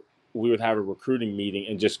day we would have a recruiting meeting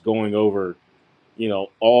and just going over,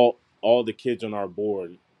 all the kids on our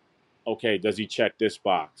board. Okay, does he check this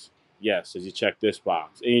box? Yes. Does he check this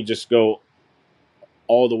box? And you just go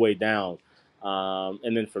all the way down.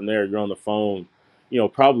 And then from there, you're on the phone,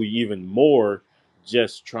 probably even more,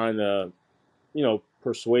 just trying to,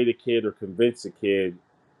 persuade a kid or convince a kid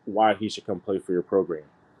why he should come play for your program.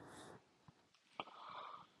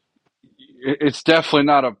 It's definitely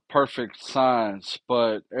not a perfect science,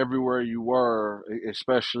 but everywhere you were,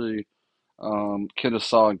 especially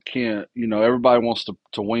Kennesaw and Kent, everybody wants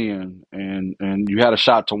to win, and you had a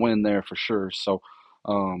shot to win there for sure. So,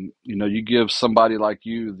 you give somebody like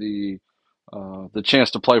you the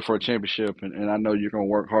chance to play for a championship, and I know you're going to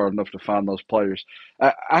work hard enough to find those players.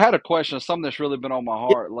 I had a question, something that's really been on my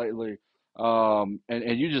Yeah, heart lately,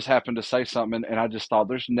 and you just happened to say something, and I just thought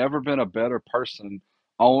there's never been a better person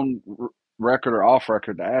on record or off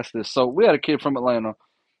record to ask this. So we had a kid from Atlanta,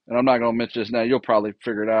 and I'm not going to mention this now. You'll probably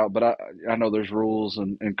figure it out, but I know there's rules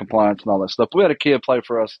and compliance and all that stuff. But we had a kid play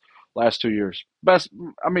for us last 2 years. Best,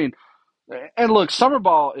 I mean, and look, summer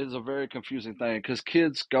ball is a very confusing thing because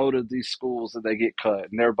kids go to these schools and they get cut,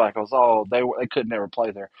 and everybody goes, "Oh, they could never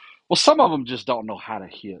play there." Well, some of them just don't know how to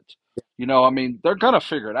hit. I mean, they're gonna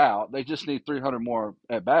figure it out. They just need 300 more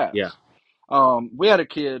at yeah, bats. We had a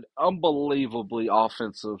kid, unbelievably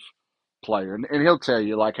offensive player, and he'll tell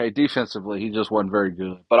you, like, hey, defensively, he just wasn't very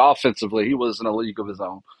good, but offensively, he was in a league of his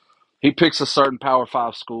own. He picks a certain Power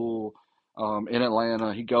Five school in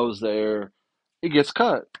Atlanta. He goes there. He gets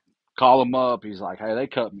cut. Call him up. He's like, hey, they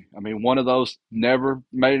cut me. I mean, one of those never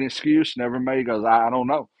made an excuse, never made. He goes, I don't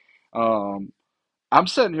know. Um, I'm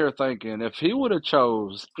sitting here thinking if he would have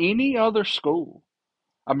chose any other school,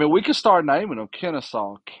 I mean, we could start naming them: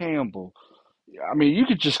 Kennesaw, Campbell. I mean, you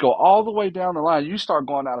could just go all the way down the line. You start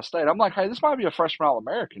going out of state. I'm like, hey, this might be a freshman All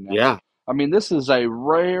American now. yeah, I mean, this is a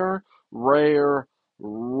rare,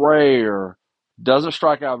 rare. Doesn't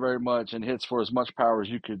strike out very much and hits for as much power as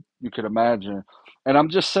you could imagine. And I'm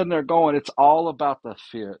just sitting there going, it's all about the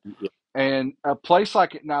fit. yeah, And a place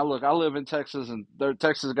like it now, look, I live in Texas, and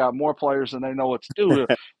Texas got more players than they know what to do with.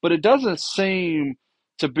 But it doesn't seem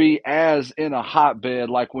to be as in a hotbed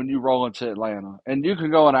like when you roll into Atlanta. And you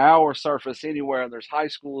can go an hour surface anywhere, and there's high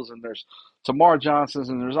schools, and there's Tamar Johnsons,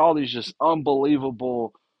 and there's all these just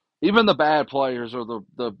unbelievable. Even the bad players or the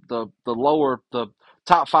lower the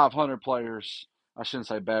top 500 players. I shouldn't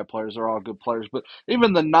say bad players; they're all good players. But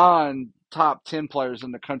even the non top 10 players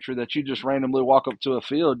in the country that you just randomly walk up to a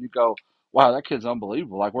field, you go, wow, that kid's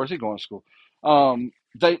unbelievable. Like, where's he going to school?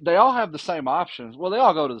 They all have the same options. Well, they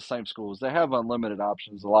all go to the same schools. They have unlimited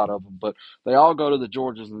options, a lot of them, but they all go to the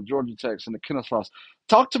Georgias and the Georgia Techs and the Kennesaws.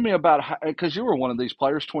 Talk to me about how, because you were one of these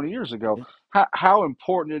players 20 years ago, how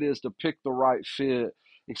important it is to pick the right fit,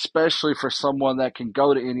 especially for someone that can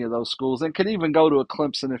go to any of those schools and could even go to a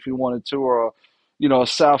Clemson if you wanted to, or a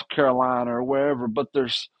South Carolina or wherever. But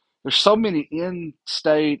there's so many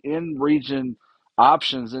in-state, in-region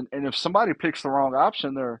options, and if somebody picks the wrong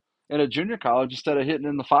option, they're in a junior college instead of hitting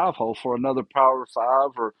in the five hole for another Power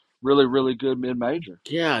Five or really really good mid major.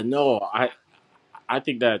 Yeah, no, I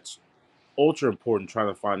think that's ultra important trying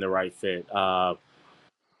to find the right fit. There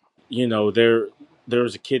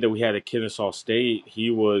was a kid that we had at Kennesaw State. He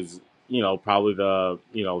was, probably the,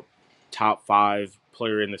 top five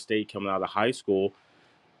player in the state coming out of high school,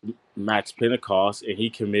 Max Pentecost, and he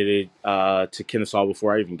committed to Kennesaw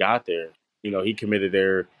before I even got there. He committed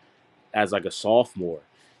there as like a sophomore,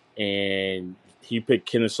 and he picked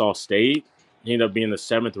Kennesaw State. He ended up being the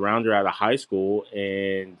seventh rounder out of high school,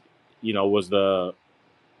 and was the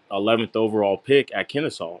 11th overall pick at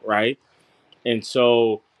Kennesaw, right? And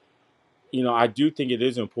so, I do think it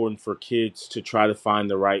is important for kids to try to find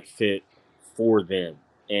the right fit for them.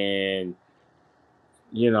 And,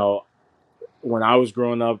 you know, when I was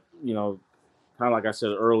growing up, kind of like I said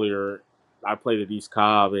earlier, I played at East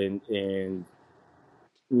Cobb, and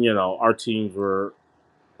our teams were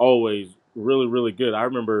always really, really good. I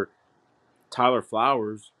remember Tyler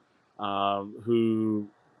Flowers, who,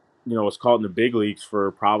 was called in the big leagues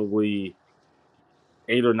for probably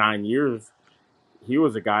 8 or 9 years. He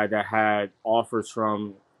was a guy that had offers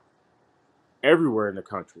from everywhere in the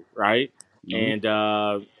country, right? Mm-hmm.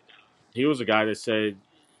 And he was a guy that said,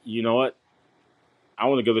 you know what, I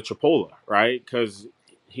want to go to Chipola, right? Because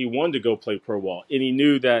he wanted to go play pro ball, and he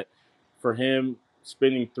knew that for him,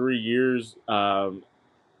 spending 3 years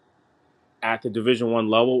at the Division I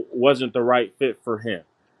level wasn't the right fit for him,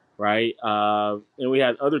 right? And we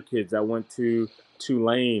had other kids that went to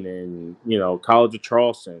Tulane and College of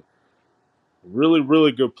Charleston, really,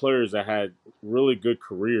 really good players that had really good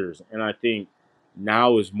careers. And I think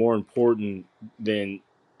now is more important than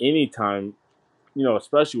any time,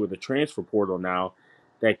 especially with the transfer portal now,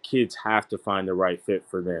 that kids have to find the right fit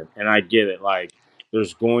for them. And I get it. Like,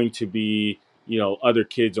 there's going to be, other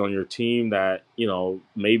kids on your team that,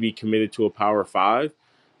 may be committed to a Power Five.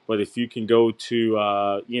 But if you can go to,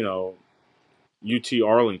 UT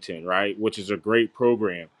Arlington, right, which is a great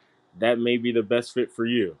program, that may be the best fit for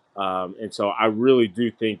you. And so I really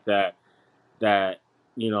do think that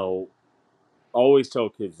you know always tell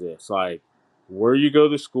kids this, like, where you go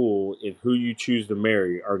to school and who you choose to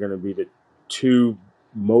marry are going to be the two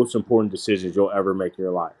most important decisions you'll ever make in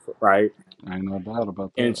your life, right? Ain't no doubt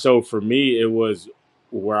about And that. so for me, it was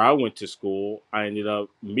where I went to school. I ended up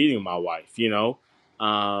meeting my wife,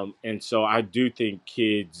 and so I do think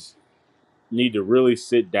kids need to really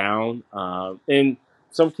sit down. And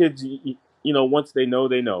some kids, once they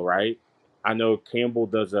know, right? I know Campbell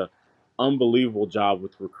does a unbelievable job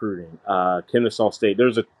with recruiting. Kennesaw State,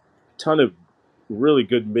 there's a ton of really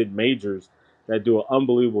good mid majors that do an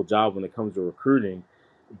unbelievable job when it comes to recruiting.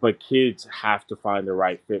 But kids have to find the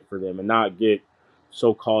right fit for them and not get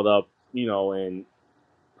so caught up, in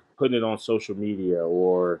putting it on social media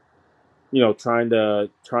or trying to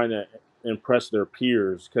impress their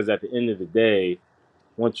peers, because at the end of the day,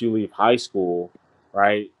 once you leave high school,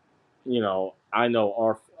 right? I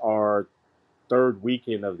know our third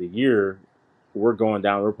weekend of the year, we're going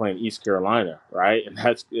down. We're playing East Carolina, right? And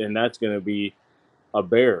that's going to be a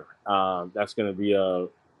bear. That's going to be a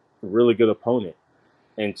really good opponent.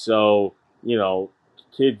 And so,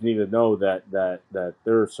 kids need to know that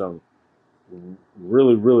there are some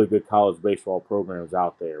really, really good college baseball programs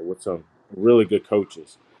out there with some really good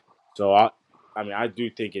coaches. So I mean, I do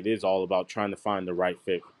think it is all about trying to find the right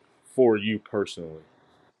fit for you personally.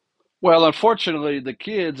 Well, unfortunately, the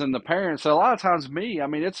kids and the parents, a lot of times me, I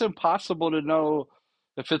mean, it's impossible to know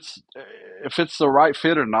if it's the right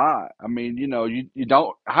fit or not. I mean, you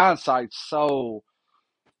don't hindsight's so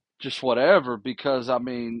just whatever because I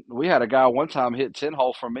mean, we had a guy one time hit 10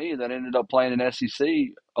 hole for me that ended up playing in SEC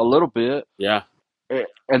a little bit. Yeah,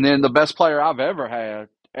 And then the best player I've ever had,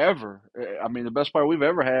 ever, I mean, the best player we've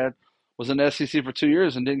ever had was in the SEC for 2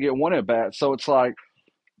 years and didn't get one at bat. So it's like,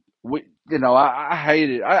 I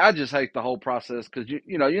hate it. I just hate the whole process because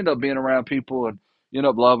you end up being around people and you end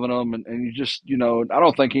up loving them and you just I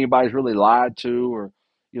don't think anybody's really lied to or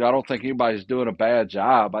I don't think anybody's doing a bad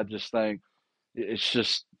job. I just think it's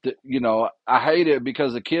just I hate it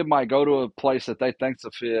because a kid might go to a place that they think's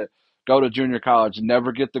a fit, go to junior college,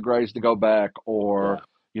 never get the grades to go back, or yeah,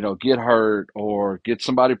 get hurt or get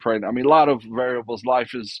somebody pregnant. I mean, a lot of variables.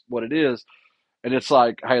 Life is what it is, and it's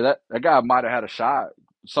like, hey, that guy might have had a shot.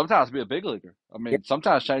 Sometimes be a big leaguer. I Yeah. mean,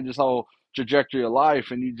 sometimes change his whole trajectory of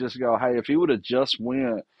life, and you just go, hey, if he would have just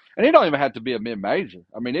went, and he don't even have to be a mid major.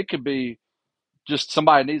 I mean, it could be just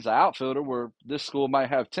somebody needs an outfielder where this school might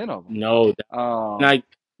have 10 of them. No, and I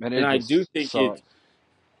And and it I do just think sucks.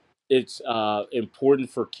 it's important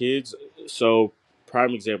for kids. So,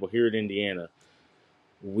 prime example here in Indiana,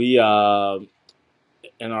 we in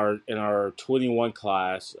our 21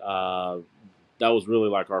 class, that was really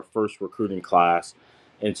like our first recruiting class,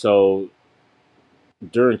 and so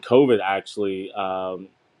during COVID, actually, I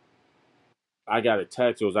got a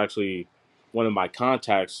text. It was actually one of my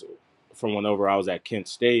contacts from whenever I was at Kent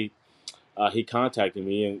State. He contacted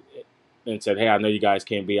me and said, "Hey, I know you guys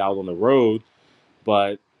can't be out on the road,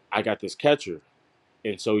 but I got this catcher."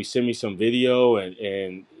 And so he sent me some video,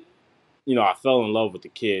 and I fell in love with the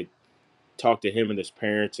kid. Talked to him and his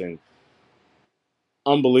parents, and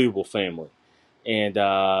unbelievable family. And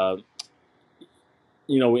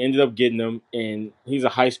we ended up getting him, and he's a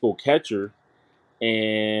high school catcher,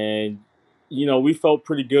 and we felt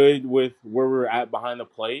pretty good with where we were at behind the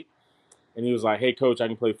plate. And he was like, "Hey, coach, I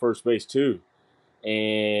can play first base too."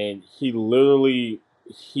 And he literally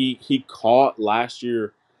he caught last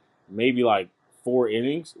year maybe like 4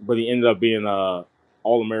 innings, but he ended up being a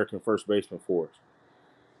All American first baseman for us.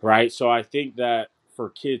 Right. So I think that for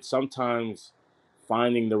kids, sometimes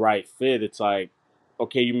finding the right fit, it's like,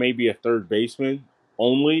 okay, you may be a third baseman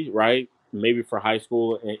only, right? Maybe for high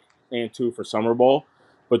school and two for summer ball,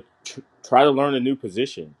 but try to learn a new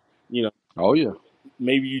position. You know, Oh, yeah.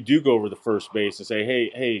 maybe you do go over the first base and say,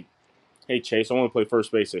 hey, Chase, I want to play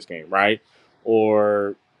first base this game, right?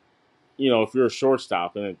 Or if you're a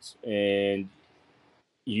shortstop and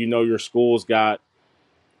your school's got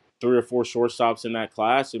 3 or 4 shortstops in that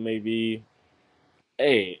class, it may be,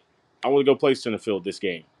 hey, I want to go play center field this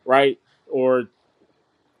game, right? Or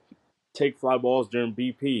take fly balls during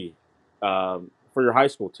BP for your high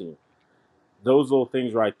school team. Those little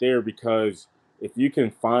things right there, because if you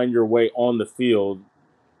can find your way on the field,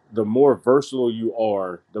 the more versatile you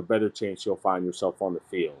are, the better chance you'll find yourself on the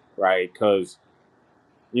field, right? Because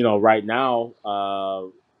right now,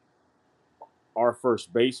 our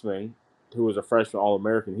first baseman, who was a freshman All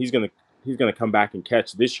American, he's gonna come back and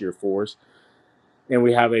catch this year for us, and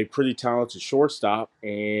we have a pretty talented shortstop,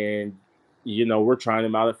 and we're trying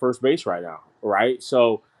him out at first base right now, right?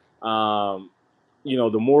 So, the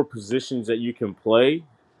more positions that you can play,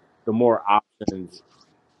 the more options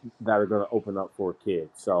that are going to open up for a kid.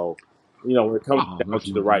 So, when it comes Oh, down there's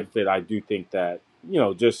to the no right doubt. fit, I do think that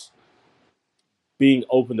just being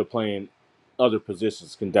open to playing other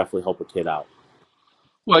positions can definitely help a kid out.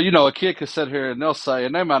 Well, a kid can sit here and they'll say,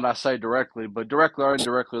 and they might not say directly, but directly or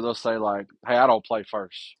indirectly, they'll say, like, hey, I don't play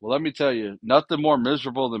first. Well, let me tell you, nothing more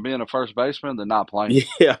miserable than being a first baseman than not playing.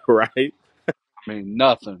 Yeah, right. I mean,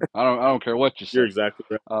 nothing. I don't care what you You're say. exactly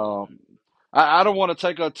right. Um, I don't want to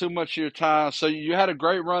take up too much of your time. So you had a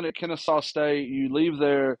great run at Kennesaw State. You leave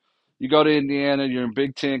there, you go to Indiana. You're in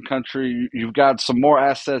Big Ten country. You've got some more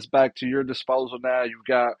assets back to your disposal now. You've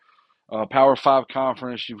got Power Five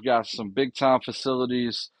conference. You've got some big time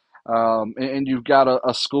facilities, and you've got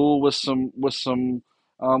a school with some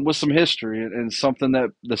history and something that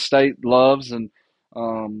the state loves. And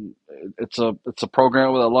it's a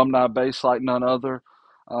program with alumni base like none other.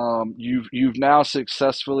 You've now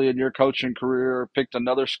successfully in your coaching career picked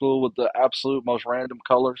another school with the absolute most random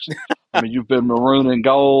colors. I mean, you've been maroon and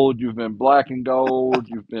gold, you've been black and gold,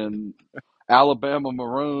 you've been Alabama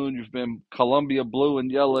maroon, you've been Columbia blue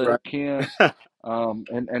and yellow Right. at Kent,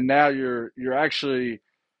 and now you're actually.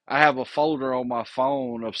 I have a folder on my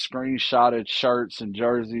phone of screenshotted shirts and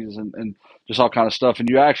jerseys and just all kind of stuff. And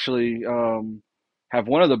you actually have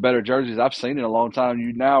one of the better jerseys I've seen in a long time.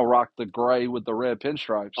 You now rock the gray with the red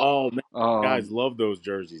pinstripes. Oh man, guys Um, love those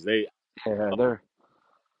jerseys. They yeah,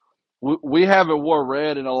 we haven't wore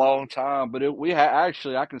red in a long time, but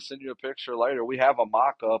actually I can send you a picture later. We have a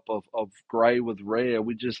mock up of gray with red.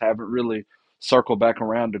 We just haven't really circled back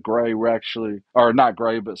around to gray. We're actually, or not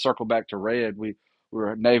gray, but circle back to red. We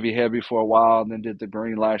were navy heavy for a while, and then did the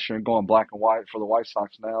green last year, and going black and white for the White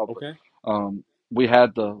Sox now. But okay. we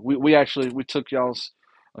had we actually we took y'all's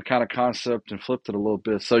kind of concept and flipped it a little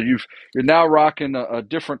bit. So you're now rocking a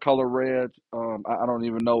different color red. I don't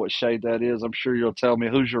even know what shade that is. I'm sure you'll tell me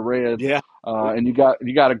who's your red. Yeah. And you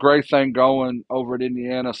got a great thing going over at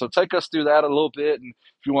Indiana. So take us through that a little bit, and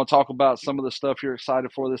if you want to talk about some of the stuff you're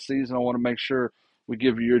excited for this season, I want to make sure we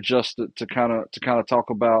give you your just to kind of talk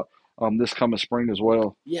about this coming spring as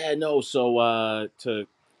well. Yeah, no. So to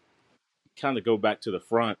kind of go back to the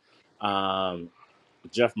front. Um,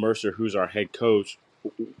 Jeff Mercer, who's our head coach,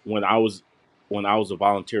 when I was when I was a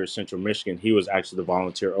volunteer at Central Michigan, he was actually the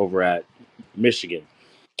volunteer over at Michigan,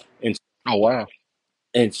 and Oh wow.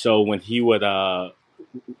 so when he would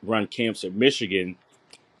run camps at Michigan,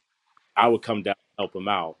 I would come down and help him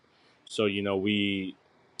out. So we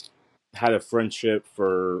had a friendship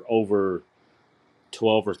for over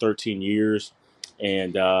 12 or 13 years.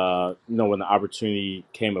 And when the opportunity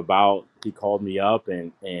came about, he called me up,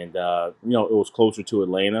 and it was closer to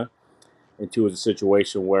Atlanta, and to a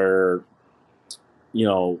situation where you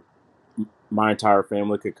know my entire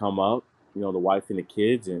family could come up, the wife and the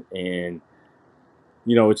kids, and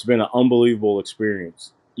it's been an unbelievable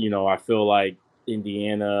experience. I feel like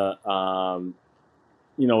Indiana,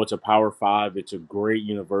 it's a Power Five. It's a great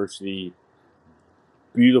university,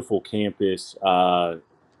 beautiful campus,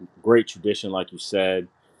 great tradition, like you said,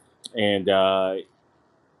 and I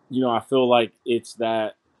feel like it's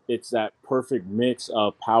that perfect mix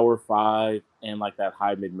of Power Five and like that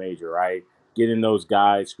high mid major, right? Getting those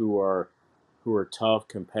guys who are tough,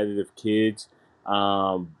 competitive kids,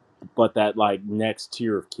 but that like next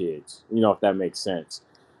tier of kids, if that makes sense.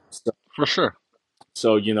 So, For sure.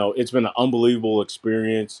 it's been an unbelievable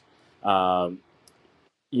experience. Um,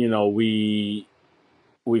 we've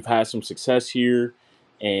had some success here,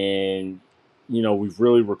 and we've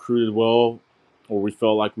really recruited well, or we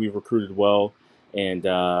felt like we've recruited well, and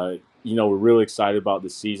we're really excited about the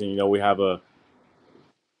season. We have a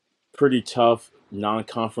pretty tough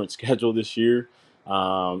non-conference schedule this year.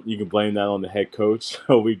 You can blame that on the head coach.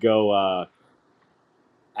 So we go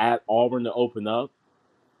at Auburn to open up,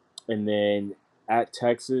 and then at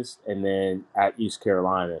Texas, and then at East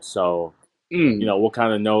Carolina. So Mm. we'll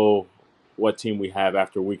kind of know what team we have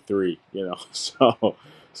after week 3.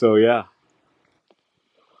 So yeah.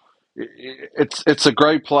 It's a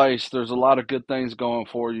great place. There's a lot of good things going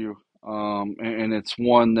for you, and it's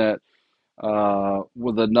one that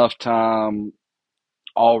with enough time,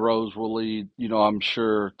 all roads will lead. I'm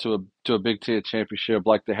sure to a Big Ten championship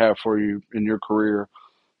like they have for you in your career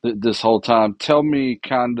this whole time. Tell me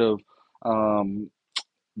kind of um,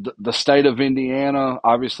 the state of Indiana.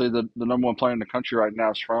 Obviously, the number one player in the country right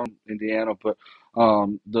now is from Indiana, but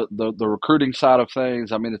the recruiting side of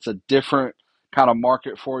things. I mean, it's a different kind of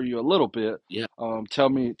market for you a little bit. Yeah. Tell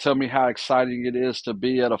me how exciting it is to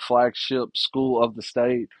be at a flagship school of the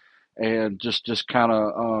state, and just kind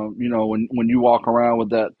of when you walk around with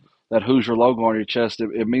that Hoosier logo on your chest,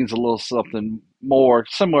 it means a little something more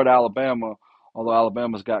similar to Alabama. Although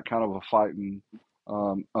Alabama's got kind of a fighting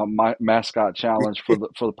mascot challenge for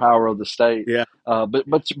the power of the state. Yeah.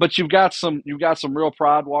 But you've got some real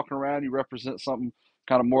pride walking around. You represent something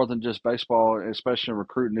kind of more than just baseball, especially in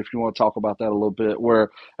recruiting. If you want to talk about that a little bit, where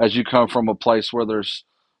as you come from a place where there's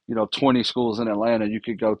 20 schools in Atlanta, you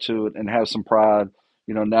could go to it and have some pride.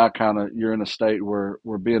 Now kind of you're in a state where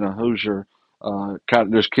being a Hoosier, kind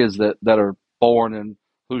of there's kids that are born in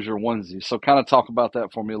Hoosier onesies. So kind of talk about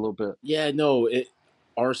that for me a little bit. Yeah, no,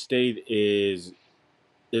 our state is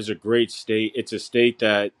a great state. It's a state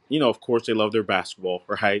that, of course they love their basketball,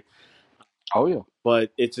 right? Oh yeah.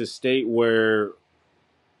 But it's a state where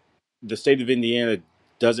the state of Indiana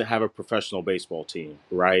doesn't have a professional baseball team,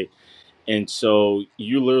 right? And so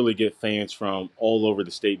you literally get fans from all over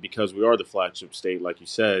the state because we are the flagship state, like you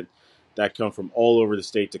said, that come from all over the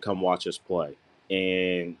state to come watch us play.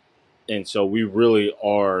 And so we really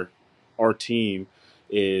are our team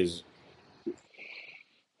is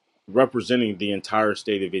representing the entire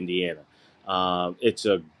state of Indiana. It's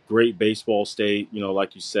a great baseball state,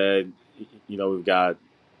 like you said. We've got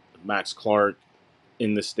Max Clark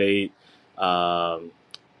in the state, um,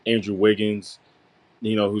 Andrew Wiggins,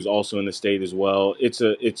 who's also in the state as well. It's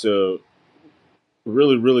a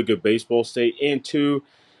really really good baseball state, and two,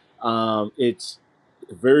 it's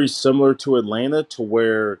very similar to Atlanta, to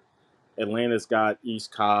where Atlanta's got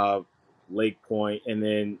East Cobb, Lake Point, and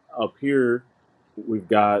then up here we've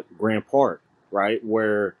got Grand Park, right?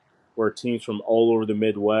 Where teams from all over the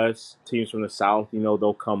Midwest, teams from the South,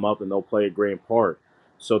 they'll come up and they'll play at Grand Park.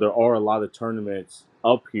 So there are a lot of tournaments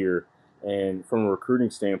up here, and from a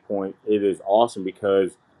recruiting standpoint, it is awesome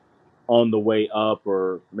because on the way up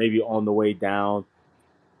or maybe on the way down,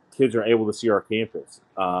 kids are able to see our campus.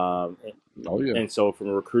 Oh yeah. And so from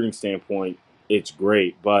a recruiting standpoint, it's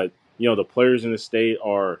great. But the players in the state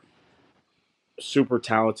are super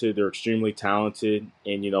talented. They're extremely talented,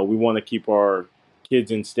 and we want to keep our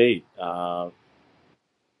kids in state, and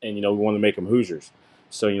we want to make them Hoosiers.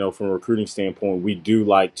 So from a recruiting standpoint, we do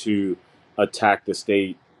like to attack the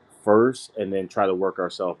state first, and then try to work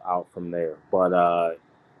ourselves out from there. But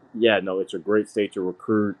yeah, no, it's a great state to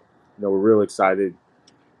recruit. we're real excited,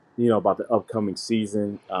 about the upcoming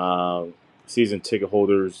season. Season ticket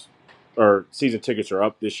holders or season tickets are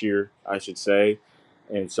up this year, I should say,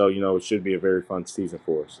 and so it should be a very fun season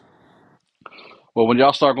for us. Well, when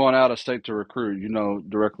y'all start going out of state to recruit, you know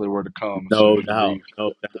directly where to come as soon No as you doubt, leave no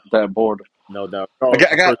doubt, that border. no doubt. I Oh,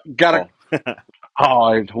 got, I our got, first got a. call.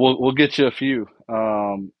 All right, we'll get you a few.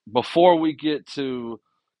 Before we get to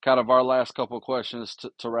kind of our last couple of questions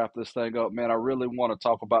to wrap this thing up, man, I really want to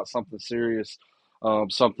talk about something serious,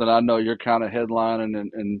 something I know you're kind of headlining,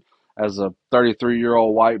 and as a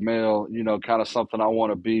 33-year-old white male, kind of something I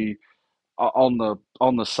want to be on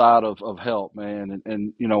the side of help, man.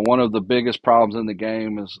 And one of the biggest problems in the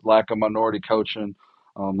game is lack of minority coaching,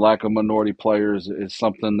 lack of minority players is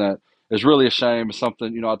something that is really a shame. It's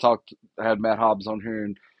something I had Matt Hobbs on here,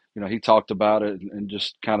 and he talked about it and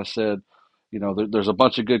just kind of said, there's a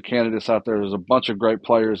bunch of good candidates out there. There's a bunch of great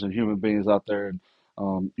players and human beings out there, and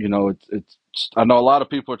it's I know a lot of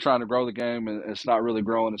people are trying to grow the game, and it's not really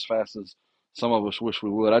growing as fast as some of us wish we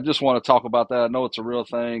would. I just want to talk about that. I know it's a real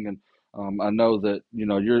thing, and I know that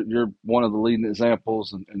you're one of the leading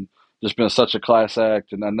examples, and just been such a class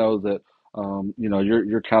act. And I know that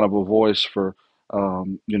you're kind of a voice for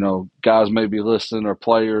guys maybe listening or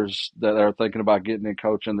players that are thinking about getting in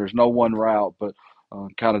coaching. There's no one route, but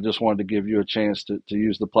kind of just wanted to give you a chance to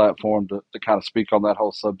use the platform to kind of speak on that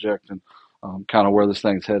whole subject and kind of where this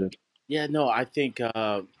thing's headed. Yeah, no, I think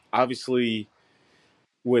obviously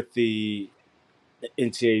with the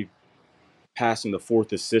NCAA passing the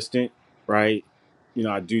fourth assistant, right?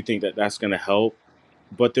 I do think that that's going to help.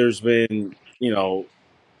 But there's been,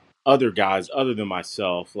 other guys other than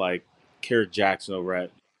myself, like Kerrick Jackson over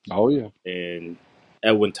at Oh yeah. and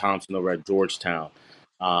Edwin Thompson over at Georgetown,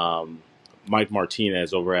 um, Mike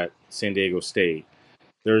Martinez over at San Diego State.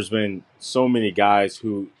 There's been so many guys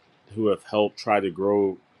who have helped try to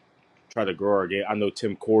grow our game. I know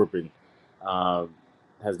Tim Corbin um,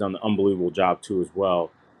 has done an unbelievable job too as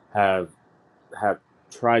well. Have have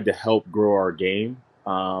tried to help grow our game.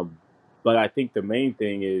 But I think the main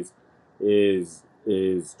thing is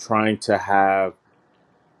trying to have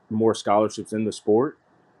more scholarships in the sport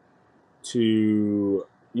to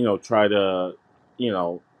try to you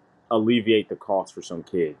know alleviate the cost for some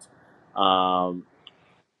kids. Um,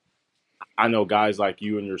 I know guys like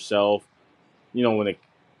you and yourself. When it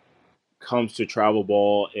comes to travel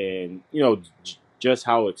ball and just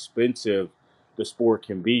how expensive the sport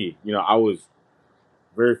can be. I was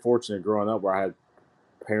very fortunate growing up where I had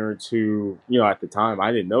parents who, at the time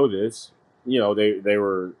I didn't know this, they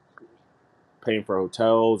were paying for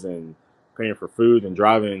hotels and paying for food and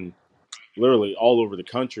driving literally all over the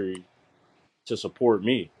country to support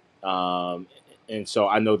me. Um, and so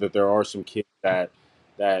I know that there are some kids that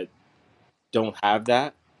don't have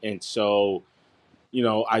that. And so,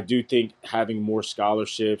 I do think having more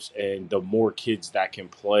scholarships and the more kids that can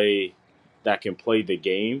play the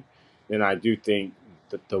game, then I do think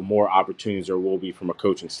that the more opportunities there will be from a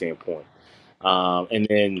coaching standpoint. And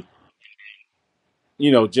then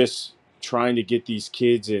just trying to get these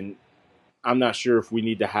kids and I'm not sure if we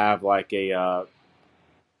need to have like I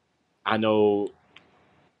know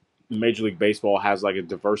Major League Baseball has like a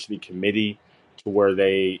diversity committee to where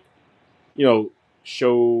they, you know,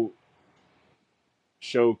 show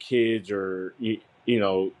show kids or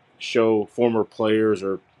show former players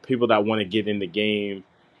or people that want to get in the game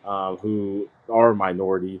who are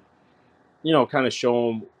minority, kind of show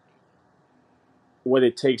them what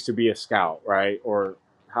it takes to be a scout, right? Or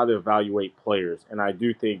how to evaluate players. And I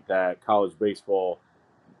do think that college baseball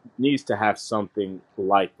needs to have something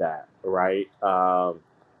like that, right? To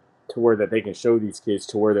where that they can show these kids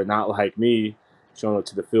to where they're not like me showing up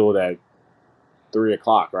to the field at 3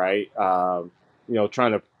 o'clock, right?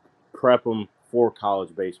 Trying to prep them for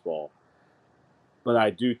college baseball. But I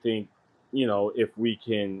do think, if we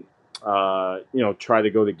can, try to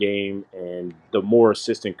go the game and the more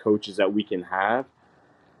assistant coaches that we can have,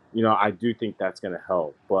 I do think that's going to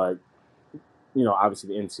help. But,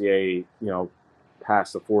 obviously the NCAA,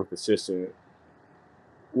 passed the fourth assistant,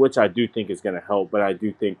 which I do think is going to help. But I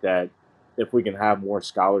do think that if we can have more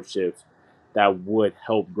scholarships, that would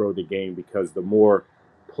help grow the game because the more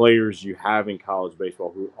players you have in college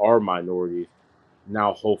baseball who are minorities,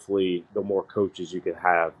 now hopefully the more coaches you can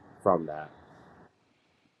have from that.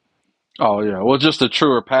 Oh yeah. Well, just a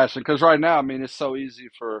truer passion because right now, I mean, it's so easy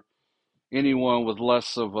for anyone with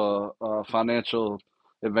less of a financial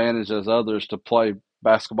advantage as others to play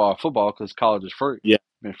basketball or football because college is free. Yeah.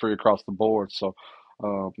 I mean, free across the board. So,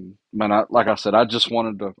 man, like I said, I just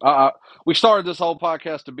wanted to. We started this whole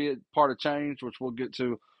podcast to be a part of change, which we'll get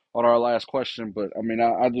to on our last question. But I mean,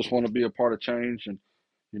 I just want to be a part of change, and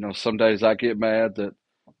Some days I get mad that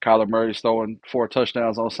Kyler Murray's throwing 4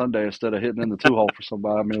 touchdowns on Sunday instead of hitting in the 2 hole for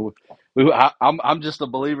somebody. I mean, I'm just a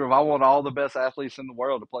believer. If I want all the best athletes in the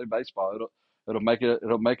world to play baseball, it'll make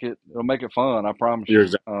it fun. I promise You're you.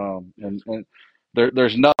 exactly. And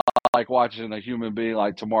there's nothing like watching a human being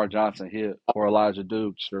like Tamar Johnson hit or Elijah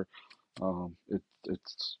Dukes or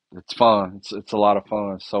it's fun. It's a lot of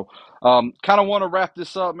fun. So, kind of want to wrap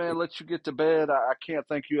this up, man. Let you get to bed. I can't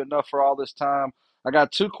thank you enough for all this time. I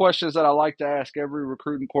got 2 questions that I like to ask every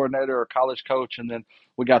recruiting coordinator or college coach, and then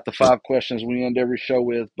we got the 5 questions we end every show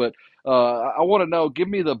with. But I want to know, give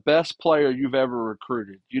me the best player you've ever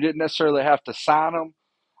recruited. You didn't necessarily have to sign them,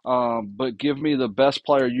 but give me the best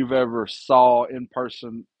player you've ever saw in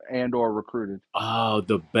person and or recruited. Oh,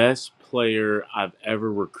 the best player I've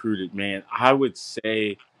ever recruited, man. I would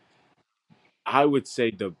say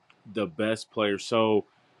the best player. So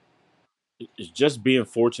it's just being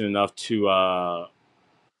fortunate enough to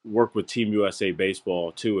work with Team USA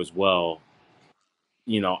baseball too as well.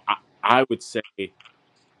 I would say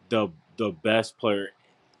the the best player,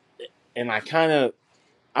 and I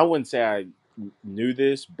wouldn't say I knew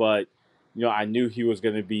this, but I knew he was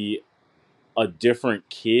going to be a different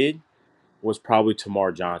kid. Was probably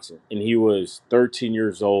Tamar Johnson, and he was 13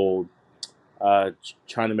 years old,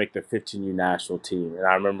 trying to make the 15U national team. And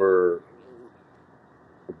I remember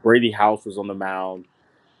Brady House was on the mound.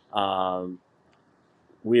 Um,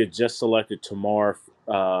 we had just selected Tamar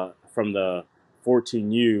from the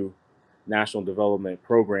 14U National Development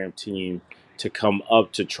Program team to come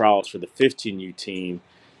up to trials for the 15U team,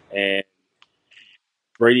 and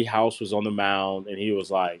Brady House was on the mound, and he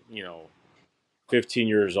was like, 15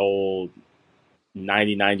 years old,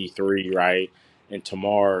 93, right? And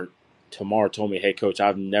Tamar told me, "Hey, coach,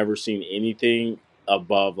 I've never seen anything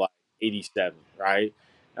above like 87, right?"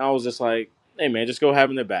 And I was just like, "Hey, man, just go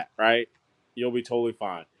have him at bat, right? You'll be totally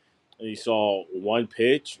fine." And he saw one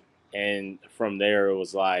pitch, and from there it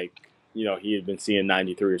was like, he had been seeing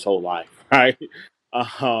 93 his whole life, right?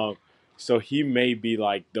 Um, so he may be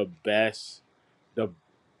like the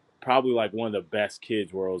probably like one of the best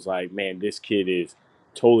kids where it was like, man, this kid is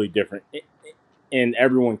totally different. And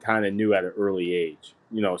everyone kind of knew at an early age,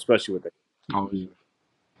 especially with Oh, yeah.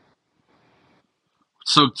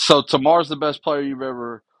 So Tamar's the best player you've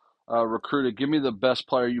ever recruited. Give me the best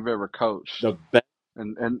player you've ever coached, the best.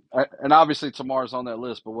 and obviously Tamar's on that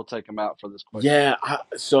list, but we'll take him out for this question. Yeah,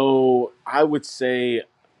 so I would say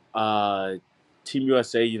uh, Team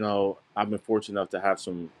USA, I've been fortunate enough to have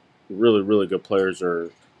some really, really good players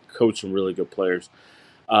or coach some really good players.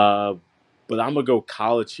 Uh, but I'm going to go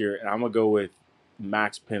college here, and I'm going to go with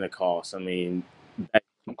Max Pentecost. I mean, that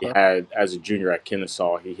he Okay. had as a junior at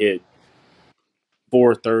Kennesaw, he hit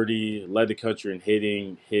 430, led the country in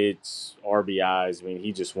hitting, hits, RBIs. I mean,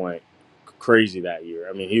 he just went crazy that year.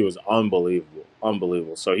 I mean, he was unbelievable,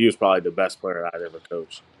 unbelievable. So he was probably the best player I'd ever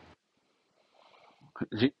coached.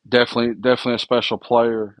 Definitely a special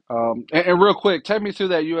player. And real quick, take me through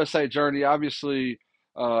that USA journey. Obviously,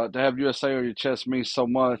 to have USA on your chest means so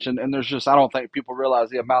much, and there's just I don't think people realize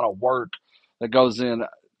the amount of work that goes in,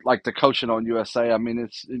 like the coaching on USA. I mean,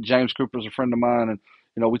 it's James Cooper's a friend of mine,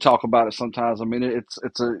 and we talk about it sometimes. I mean,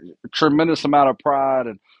 it's a tremendous amount of pride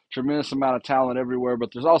and tremendous amount of talent everywhere, but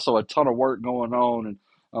there's also a ton of work going on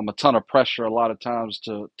and a ton of pressure a lot of times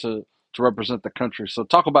to represent the country. So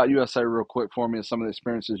talk about USA real quick for me and some of the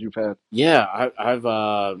experiences you've had. Yeah, I've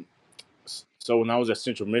so when I was at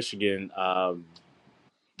Central Michigan,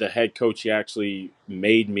 the head coach he actually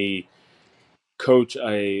made me coach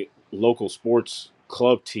a local sports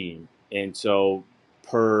club team, and so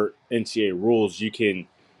per NCAA rules, you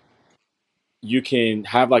can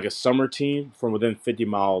have like a summer team from within 50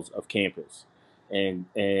 miles of campus, and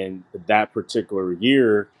that particular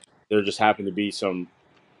year there just happened to be some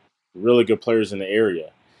really good players in the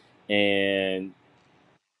area, and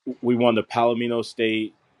we won the Palomino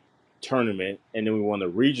State tournament, and then we won the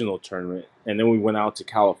regional tournament, and then we went out to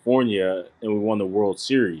California and we won the World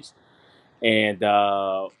Series. And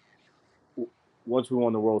once we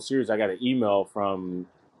won the World Series, I got an email from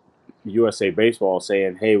USA Baseball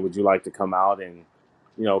saying, "Hey, would you like to come out and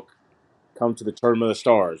you know come to the Tournament of the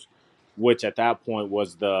Stars?" Which at that point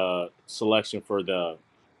was the selection for the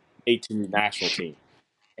 18 national team.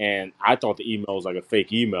 And I thought the email was like a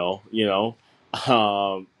fake email.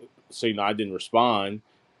 Um, so I didn't respond,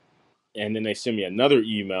 and then they sent me another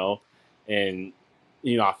email, and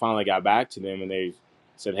I finally got back to them, and they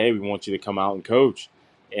said, "Hey, we want you to come out and coach,"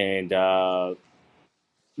 and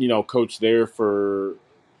coach there for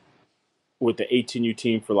with the 18U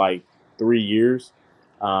team for like 3 years.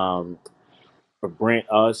 For Brant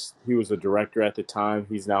Us, he was the director at the time.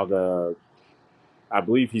 He's now the I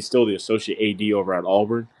believe he's still the associate AD over at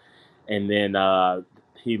Auburn, and then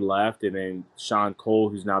he left, and then Sean Cole,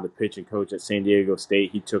 who's now the pitching coach at San Diego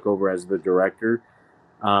State, he took over as the director,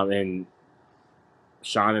 and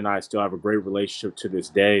Sean and I still have a great relationship to this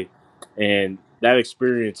day, and that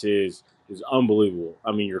experience is unbelievable.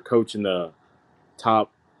 I mean, you're coaching the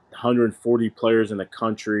top 140 players in the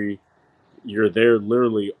country. You're there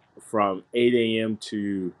literally from 8 a.m.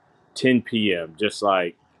 to 10 p.m. just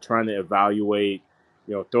like trying to evaluate,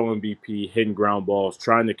 throwing BP, hitting ground balls,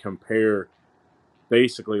 trying to compare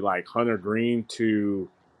basically like Hunter Green to,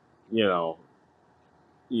 you know,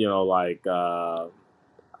 like I'm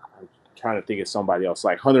trying to think of somebody else.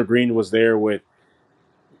 Like Hunter Green was there with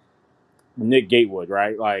Nick Gatewood,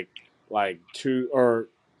 right? Like two or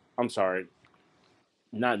I'm sorry,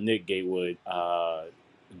 not Nick Gatewood,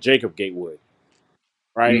 Jacob Gatewood,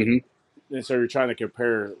 right? Hmm. And so you're trying to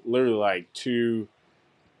compare literally like two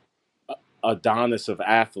Adonis of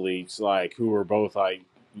athletes, like who are both like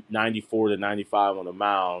 94 to 95 on the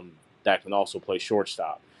mound that can also play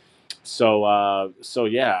shortstop. So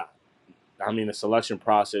yeah, I mean the selection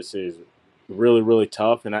process is really really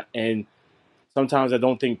tough, and sometimes I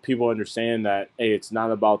don't think people understand that. Hey, it's not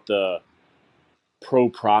about the pro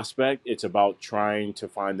prospect; it's about trying to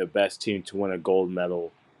find the best team to win a gold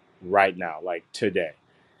medal right now, like today.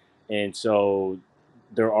 And so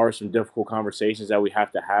there are some difficult conversations that we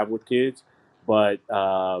have to have with kids, but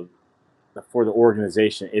for the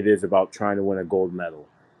organization, it is about trying to win a gold medal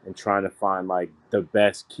and trying to find like the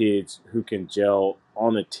best kids who can gel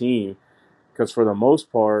on a team. Because for the most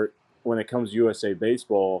part, when it comes to USA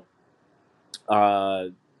baseball, uh,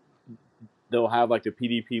 they'll have like the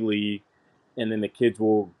PDP league, and then the kids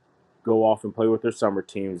will go off and play with their summer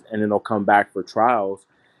teams, and then they'll come back for trials,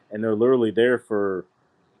 and they're literally there for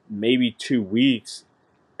maybe 2 weeks,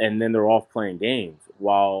 and then they're off playing games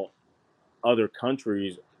while other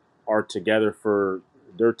countries are together for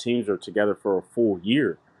their teams are together for a full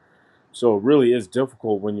year. So it really is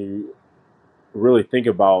difficult when you really think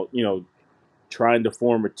about, trying to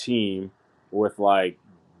form a team with like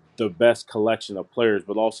the best collection of players,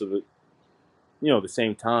 but also the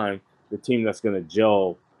same time, the team that's going to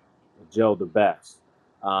gel the best.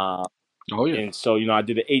 Uh, Oh yeah. and so, I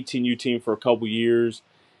did an 18U team for a couple years,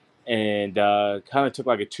 and kind of took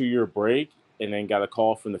like a 2 year break, and then got a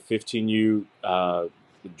call from the 15U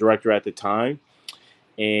director at the time,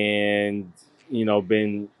 and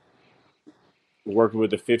been working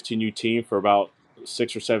with the 15U team for about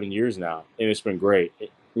 6 or 7 years now, and it's been great.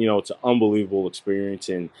 It's an unbelievable experience,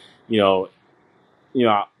 and you know, you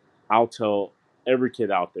know, I'll tell every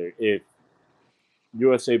kid out there, if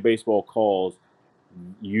USA Baseball calls,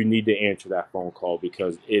 you need to answer that phone call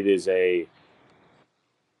because it is a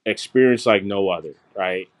experience like no other,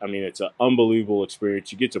 right? I mean, it's an unbelievable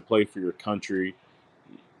experience. You get to play for your country.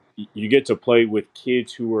 You get to play with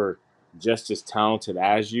kids who are just as talented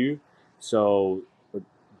as you. So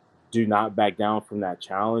do not back down from that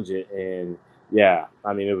challenge. And yeah,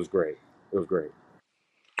 I mean, it was great. It was great.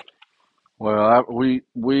 Well,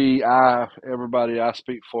 everybody I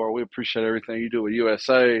speak for, we appreciate everything you do with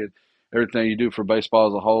USA and everything you do for baseball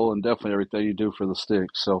as a whole, and definitely everything you do for the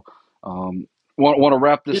Sticks. So, want to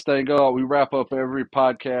wrap this thing up. We wrap up every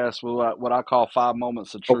podcast with what I call 5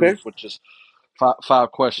 moments of truth, Okay. which is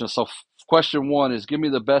five questions. So, question one is: give me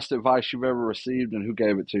the best advice you've ever received, and who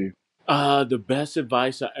gave it to you? The best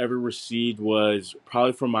advice I ever received was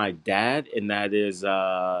probably from my dad, and that is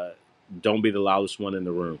don't be the loudest one in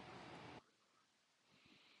the room.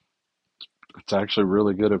 It's actually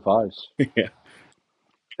really good advice, Yeah.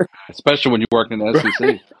 especially when you work in the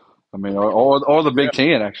SEC. I mean, or the Yeah. Big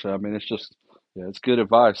Ten. Actually, I mean, it's just yeah, it's good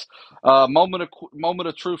advice. Moment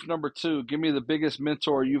of truth number two. Give me the biggest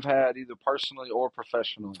mentor you've had, either personally or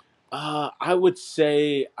professionally. I would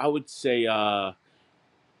say,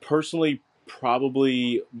 personally,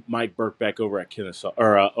 probably Mike Burkbeck over at Kennesaw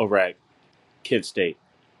or over at Kent State.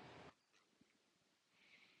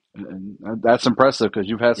 And that's impressive because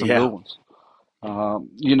you've had some good Yeah, ones. On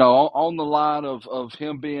the line of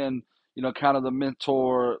him being, kind of the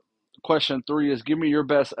mentor. Question three is: give me your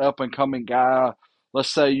best up and coming guy. Let's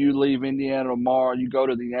say you leave Indiana tomorrow, you go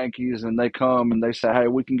to the Yankees, and they come and they say, "Hey,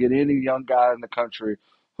 we can get any young guy in the country.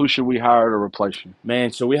 Who should we hire to replace you?" man.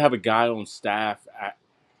 So we have a guy on staff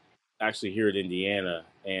actually here at Indiana,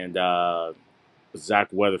 and Zach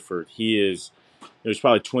Weatherford. He's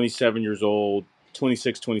probably 27 years old,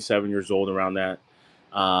 26, 27 years old, around that.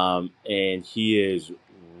 And he is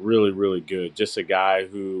really, really good. Just a guy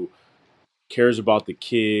who cares about the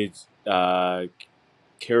kids,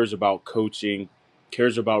 cares about coaching,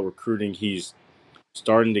 cares about recruiting. He's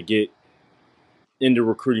starting to get into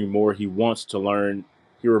recruiting more. He wants to learn.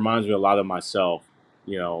 He reminds me a lot of myself,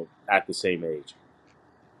 at the same age.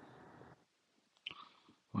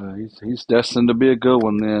 Well, he's destined to be a good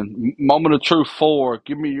one then. Moment of truth 4.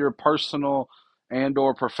 Give me your personal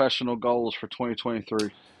and/or professional goals for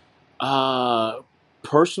 2023. Uh,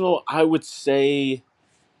 personal, I would say.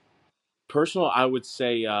 Personal, I would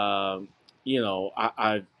say. I've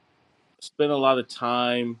spent a lot of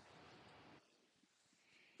time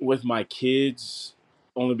with my kids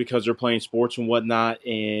only because they're playing sports and whatnot,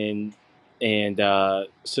 and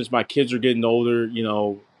since my kids are getting older,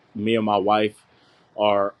 me and my wife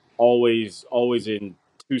are always in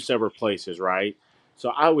two separate places, right? So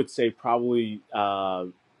I would say probably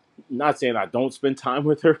not saying I don't spend time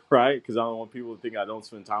with her, right? Because I don't want people to think I don't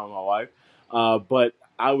spend time with my wife. But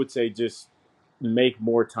I would say just make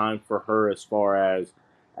more time for her as far as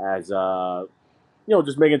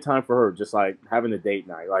just making time for her, just like having a date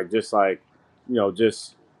night, like just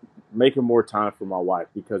making more time for my wife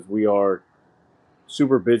because we are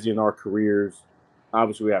super busy in our careers.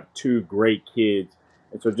 Obviously, we have two great kids,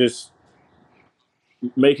 and so just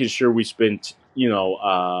making sure we spend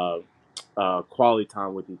quality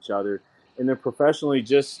time with each other, and then professionally,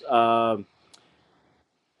 just obviously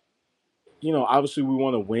we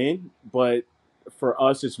want to win, but for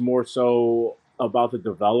us, it's more so about the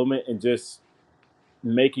development and just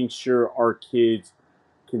making sure our kids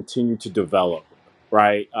continue to develop,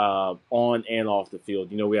 right? On and off the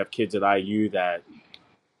field. We have kids at IU that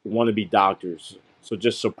want to be doctors. So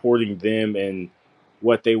just supporting them and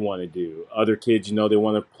what they want to do. Other kids, they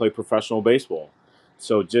want to play professional baseball.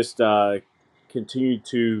 So just continue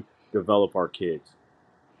to develop our kids.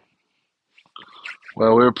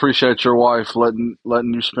 Well, we appreciate your wife letting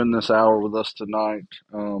you spend this hour with us tonight.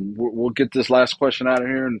 We'll get this last question out of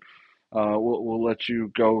here, and we'll let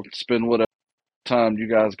you go spend whatever time you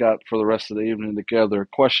guys got for the rest of the evening together.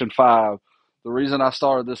 Question 5. The reason I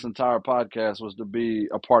started this entire podcast was to be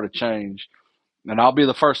a part of change. And I'll be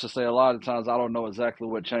the first to say a lot of times I don't know exactly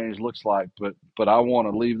what change looks like, but I want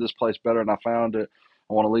to leave this place better than I found it.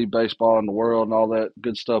 I want to leave baseball in the world and all that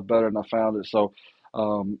good stuff better than I found it. So,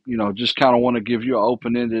 just kind of want to give you an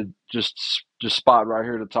open-ended just spot right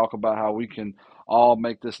here to talk about how we can all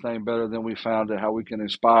make this thing better than we found it, how we can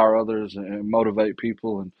inspire others and motivate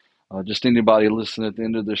people, and just anybody listening at the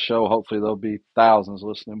end of the show. Hopefully, there'll be thousands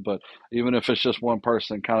listening, but even if it's just one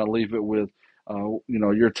person, kind of leave it with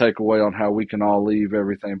your takeaway on how we can all leave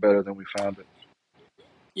everything better than we found it.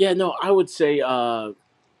 Yeah, no, I would say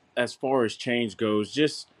as far as change goes,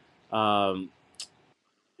 just um,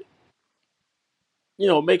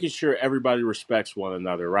 making sure everybody respects one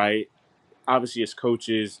another, right? Obviously, as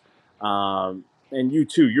coaches, and you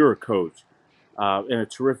too, you're a coach and a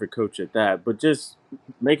terrific coach at that. But just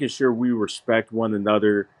making sure we respect one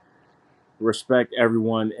another, respect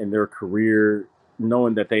everyone in their career,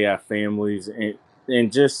 knowing that they have families,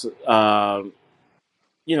 and just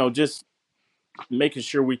making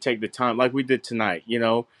sure we take the time, like we did tonight,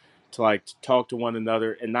 to like talk to one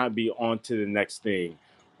another and not be on to the next thing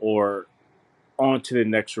or on to the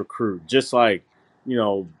next recruit. Just like you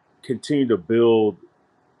know, continue to build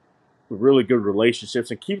really good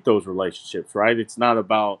relationships and keep those relationships, right? It's not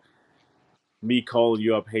about me calling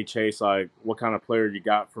you up, hey Chase, like what kind of player you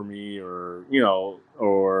got for me, or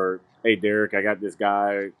hey Derek, I got this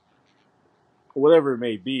guy, whatever it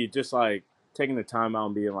may be. Just like taking the time out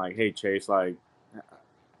and being like, hey Chase, like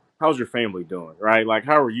how's your family doing, right? Like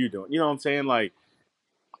how are you doing? You know what I'm saying? Like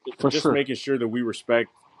For just sure. making sure that we respect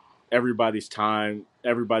everybody's time,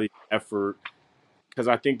 everybody's effort, because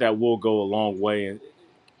I think that will go a long way. And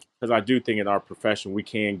because I do think in our profession we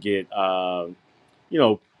can get, you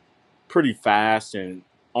know, pretty fast and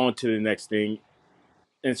on to the next thing.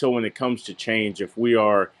 And so when it comes to change, if we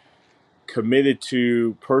are committed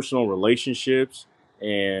to personal relationships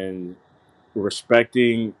and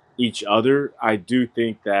respecting each other, I do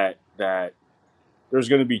think that there's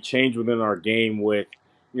going to be change within our game with,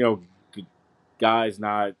 you know, guys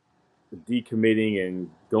not decommitting and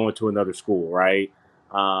going to another school, right?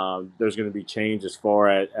 There's going to be change as far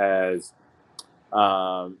as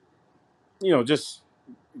um, just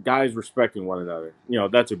guys respecting one another.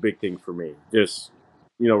 That's a big thing for me. Just,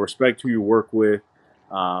 respect who you work with,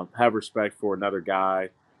 have respect for another guy.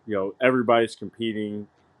 Everybody's competing,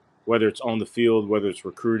 whether it's on the field, whether it's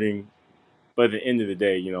recruiting. But at the end of the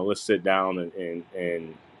day, let's sit down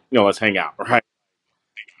and let's hang out, right?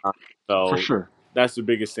 Uh, For so sure. that's the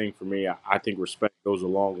biggest thing for me. I think respect goes a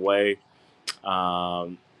long way.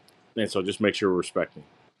 Um, and so just make sure we're respecting.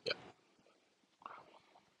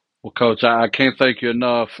 Well, Coach, I can't thank you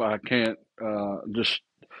enough. I can't just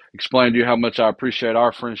explain to you how much I appreciate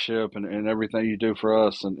our friendship and everything you do for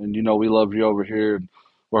us. And you know, we love you over here. And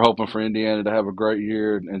we're hoping for Indiana to have a great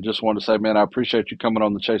year. And just want to say, man, I appreciate you coming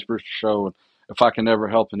on the Chase Brewster Show. And if I can ever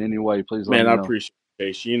help in any way, please let Man, me I know. appreciate it,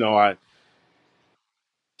 Chase. You know, I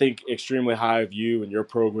think extremely high of you and your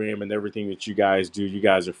program and everything that you guys do. You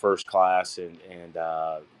guys are first class, and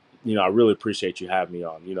you know, I really appreciate you having me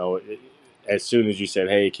on. You know, as soon as you said,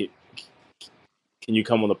 "Hey, can you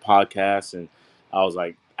come on the podcast?" and I was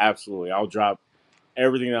like, "Absolutely, I'll drop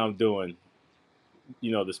everything that I'm doing,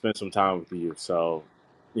 you know, to spend some time with you." So,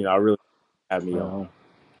 you know, I really have me on. Well,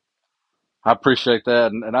 I appreciate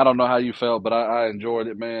that, and I don't know how you felt, but I enjoyed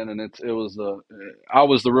it, man. And it was the I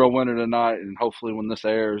was the real winner tonight, and hopefully when this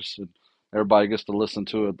airs and everybody gets to listen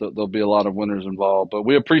to it, there'll be a lot of winners involved. But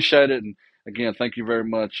we appreciate it, and again, thank you very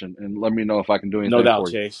much, and let me know if I can do No anything doubt, for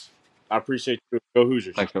you. Chase. I appreciate you. Go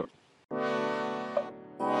Hoosiers. Thanks. He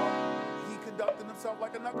conducted himself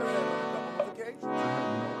like a knucklehead.